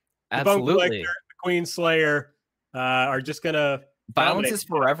 The Bone Collector, the Queen Slayer are just going to... Violence is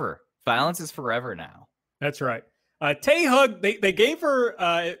forever. Violence is forever now. That's right. Tay hugged. They gave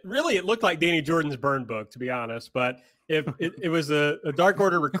her. Really, it looked like Danny Jordan's burn book, to be honest. But it was a Dark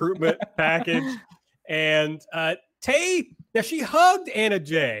Order recruitment package, and Tay. Now she hugged Anna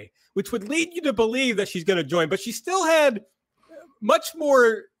Jay, which would lead you to believe that she's going to join, but she still had much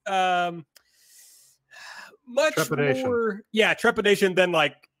more trepidation than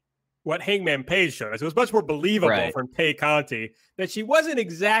like what Hangman Page showed us. It was much more believable from Tay Conti that she wasn't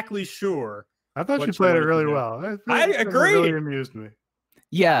exactly sure. I thought she played it really well. I agree. It really amused me.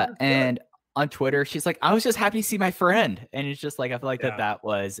 Yeah, and on Twitter, she's like, "I was just happy to see my friend," and it's just like I feel like that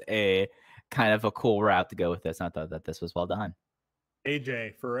was a kind of a cool route to go with this. And I thought that this was well done.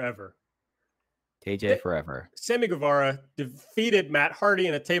 AJ forever. KJ forever. Sammy Guevara defeated Matt Hardy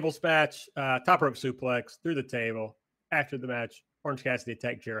in a tables match, top rope suplex through the table. After the match, Orange Cassidy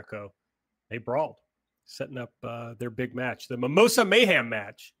attacked Jericho. They brawled, setting up their big match, the Mimosa Mayhem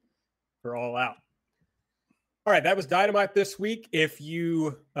match for All Out. All right, that was Dynamite this week. If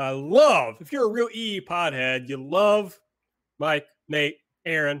you if you're a real EE podhead, you love Mike, Nate,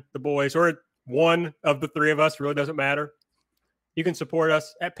 Aaron, the boys, or one of the three of us, really doesn't matter. You can support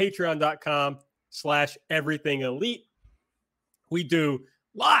us at patreon.com/everythingelite. We do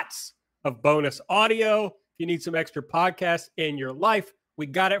lots of bonus audio. If you need some extra podcasts in your life, we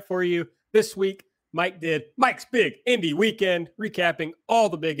got it for you. This week, Mike did Mike's Big Indie Weekend, recapping all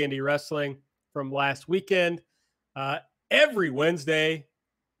the big indie wrestling from last weekend. Every Wednesday,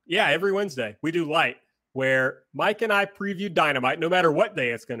 we do Light, where Mike and I preview Dynamite, no matter what day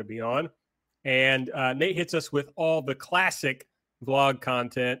it's going to be on. And Nate hits us with all the classic vlog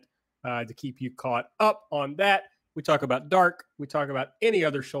content to keep you caught up on that. We talk about Dark. We talk about any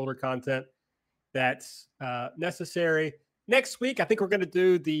other shoulder content that's necessary. Next week, I think we're going to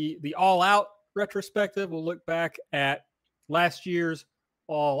do the All Out retrospective. We'll look back at last year's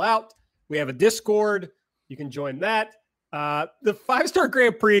All Out. We have a Discord. You can join that. The 5-Star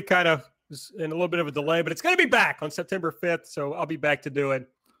Grand Prix kind of is in a little bit of a delay, but it's going to be back on September 5th. So I'll be back to doing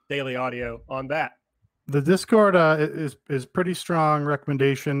daily audio on that. The Discord is pretty strong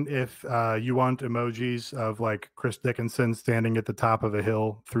recommendation if you want emojis of like Chris Dickinson standing at the top of a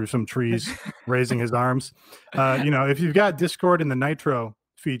hill through some trees, raising his arms. If you've got Discord in the Nitro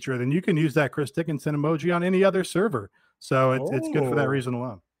feature, then you can use that Chris Dickinson emoji on any other server. So it's good for that reason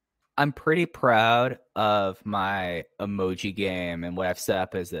alone. I'm pretty proud of my emoji game, and what I've set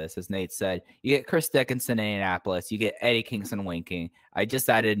up is this. As Nate said, you get Chris Dickinson in Indianapolis, you get Eddie Kingston winking. I just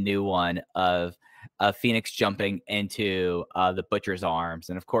added a new one of Phoenix jumping into the Butcher's arms,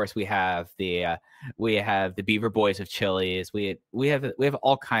 and of course we have the Beaver Boys of Chili's. We have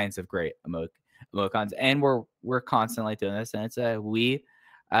all kinds of great emoticons, and we're constantly doing this. And it's we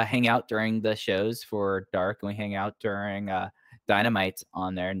hang out during the shows for Dark, and we hang out during Dynamite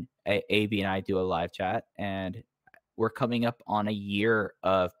on there. And AB and I do a live chat, and we're coming up on a year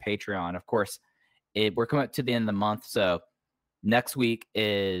of Patreon. Of course, we're coming up to the end of the month, so next week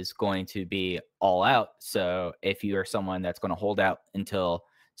is going to be All Out. So if you are someone that's going to hold out until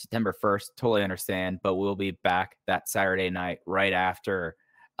September 1st, totally understand, but we'll be back that Saturday night right after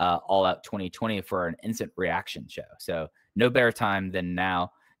All Out 2020 for an instant reaction show. So no better time than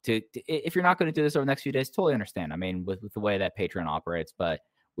now if you're not going to do this over the next few days, totally understand. I mean, with the way that Patreon operates, but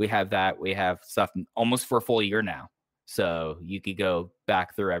we have stuff almost for a full year now. So you could go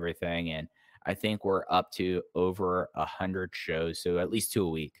back through everything, and I think we're up to over 100 shows, so at least 2 a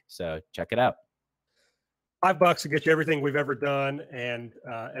week. So check it out. $5 to get you everything we've ever done, and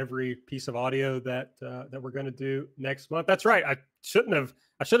every piece of audio that we're going to do next month. That's right. I should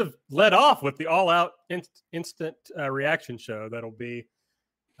have led off with the All Out instant reaction show that'll be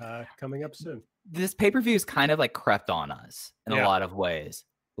coming up soon. This pay-per-view is kind of like crept on us in a lot of ways.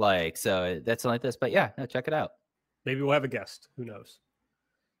 So that's like this, but no, check it out. Maybe we'll have a guest. Who knows?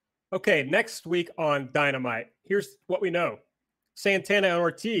 Okay, next week on Dynamite, here's what we know. Santana and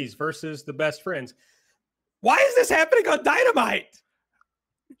Ortiz versus the Best Friends. Why is this happening on Dynamite?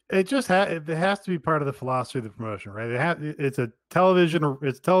 It just it has to be part of the philosophy of the promotion, right? It's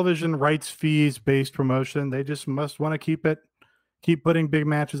television rights fees based promotion. They just must want to keep putting big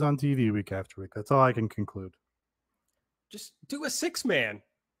matches on TV week after week. That's all I can conclude. Just do a 6-man,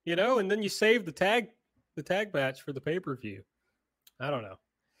 and then you save the tag match for the pay-per-view. I don't know.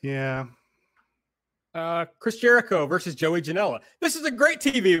 Yeah. Chris Jericho versus Joey Janela. This is a great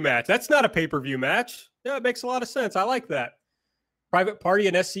TV match. That's not a pay-per-view match. Yeah, it makes a lot of sense. I like that. Private Party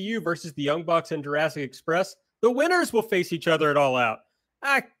and SCU versus the Young Bucks and Jurassic Express. The winners will face each other at All Out.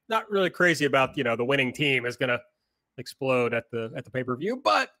 I'm not really crazy about, the winning team is going to explode at the pay-per-view,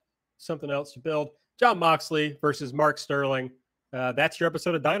 but something else to build. Jon Moxley versus Mark Sterling. That's your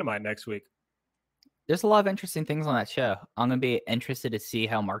episode of Dynamite next week. There's a lot of interesting things on that show. I'm going to be interested to see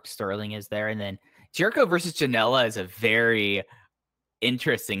how Mark Sterling is there. And then Jericho versus Janela is a very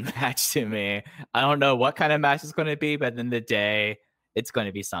interesting match to me. I don't know what kind of match it's going to be, but at the end of the day, it's going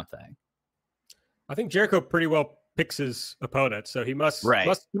to be something. I think Jericho pretty well picks his opponent, so he must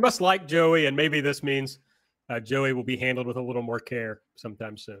like Joey, and maybe this means Joey will be handled with a little more care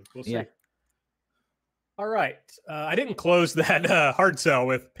sometime soon. We'll see. Yeah. All right. I didn't close that hard sell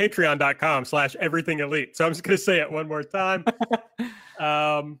with patreon.com/everythingelite. So I'm just going to say it one more time.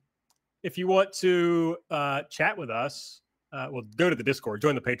 If you want to chat with us, go to the Discord,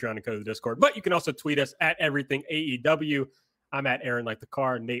 join the Patreon and go to the Discord. But you can also tweet us at everything AEW. I'm at Aaron Like the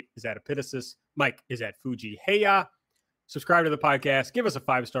Car. Nate is at Epitasis. Mike is at Fuji Heya. Subscribe to the podcast. Give us a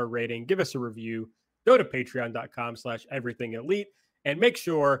 5-star rating. Give us a review. Go to patreon.com/everythingelite and make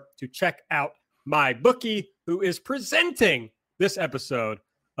sure to check out my bookie, who is presenting this episode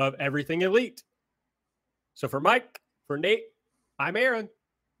of Everything Elite. So for Mike, for Nate, I'm Aaron.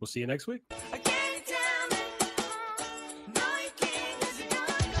 We'll see you next week.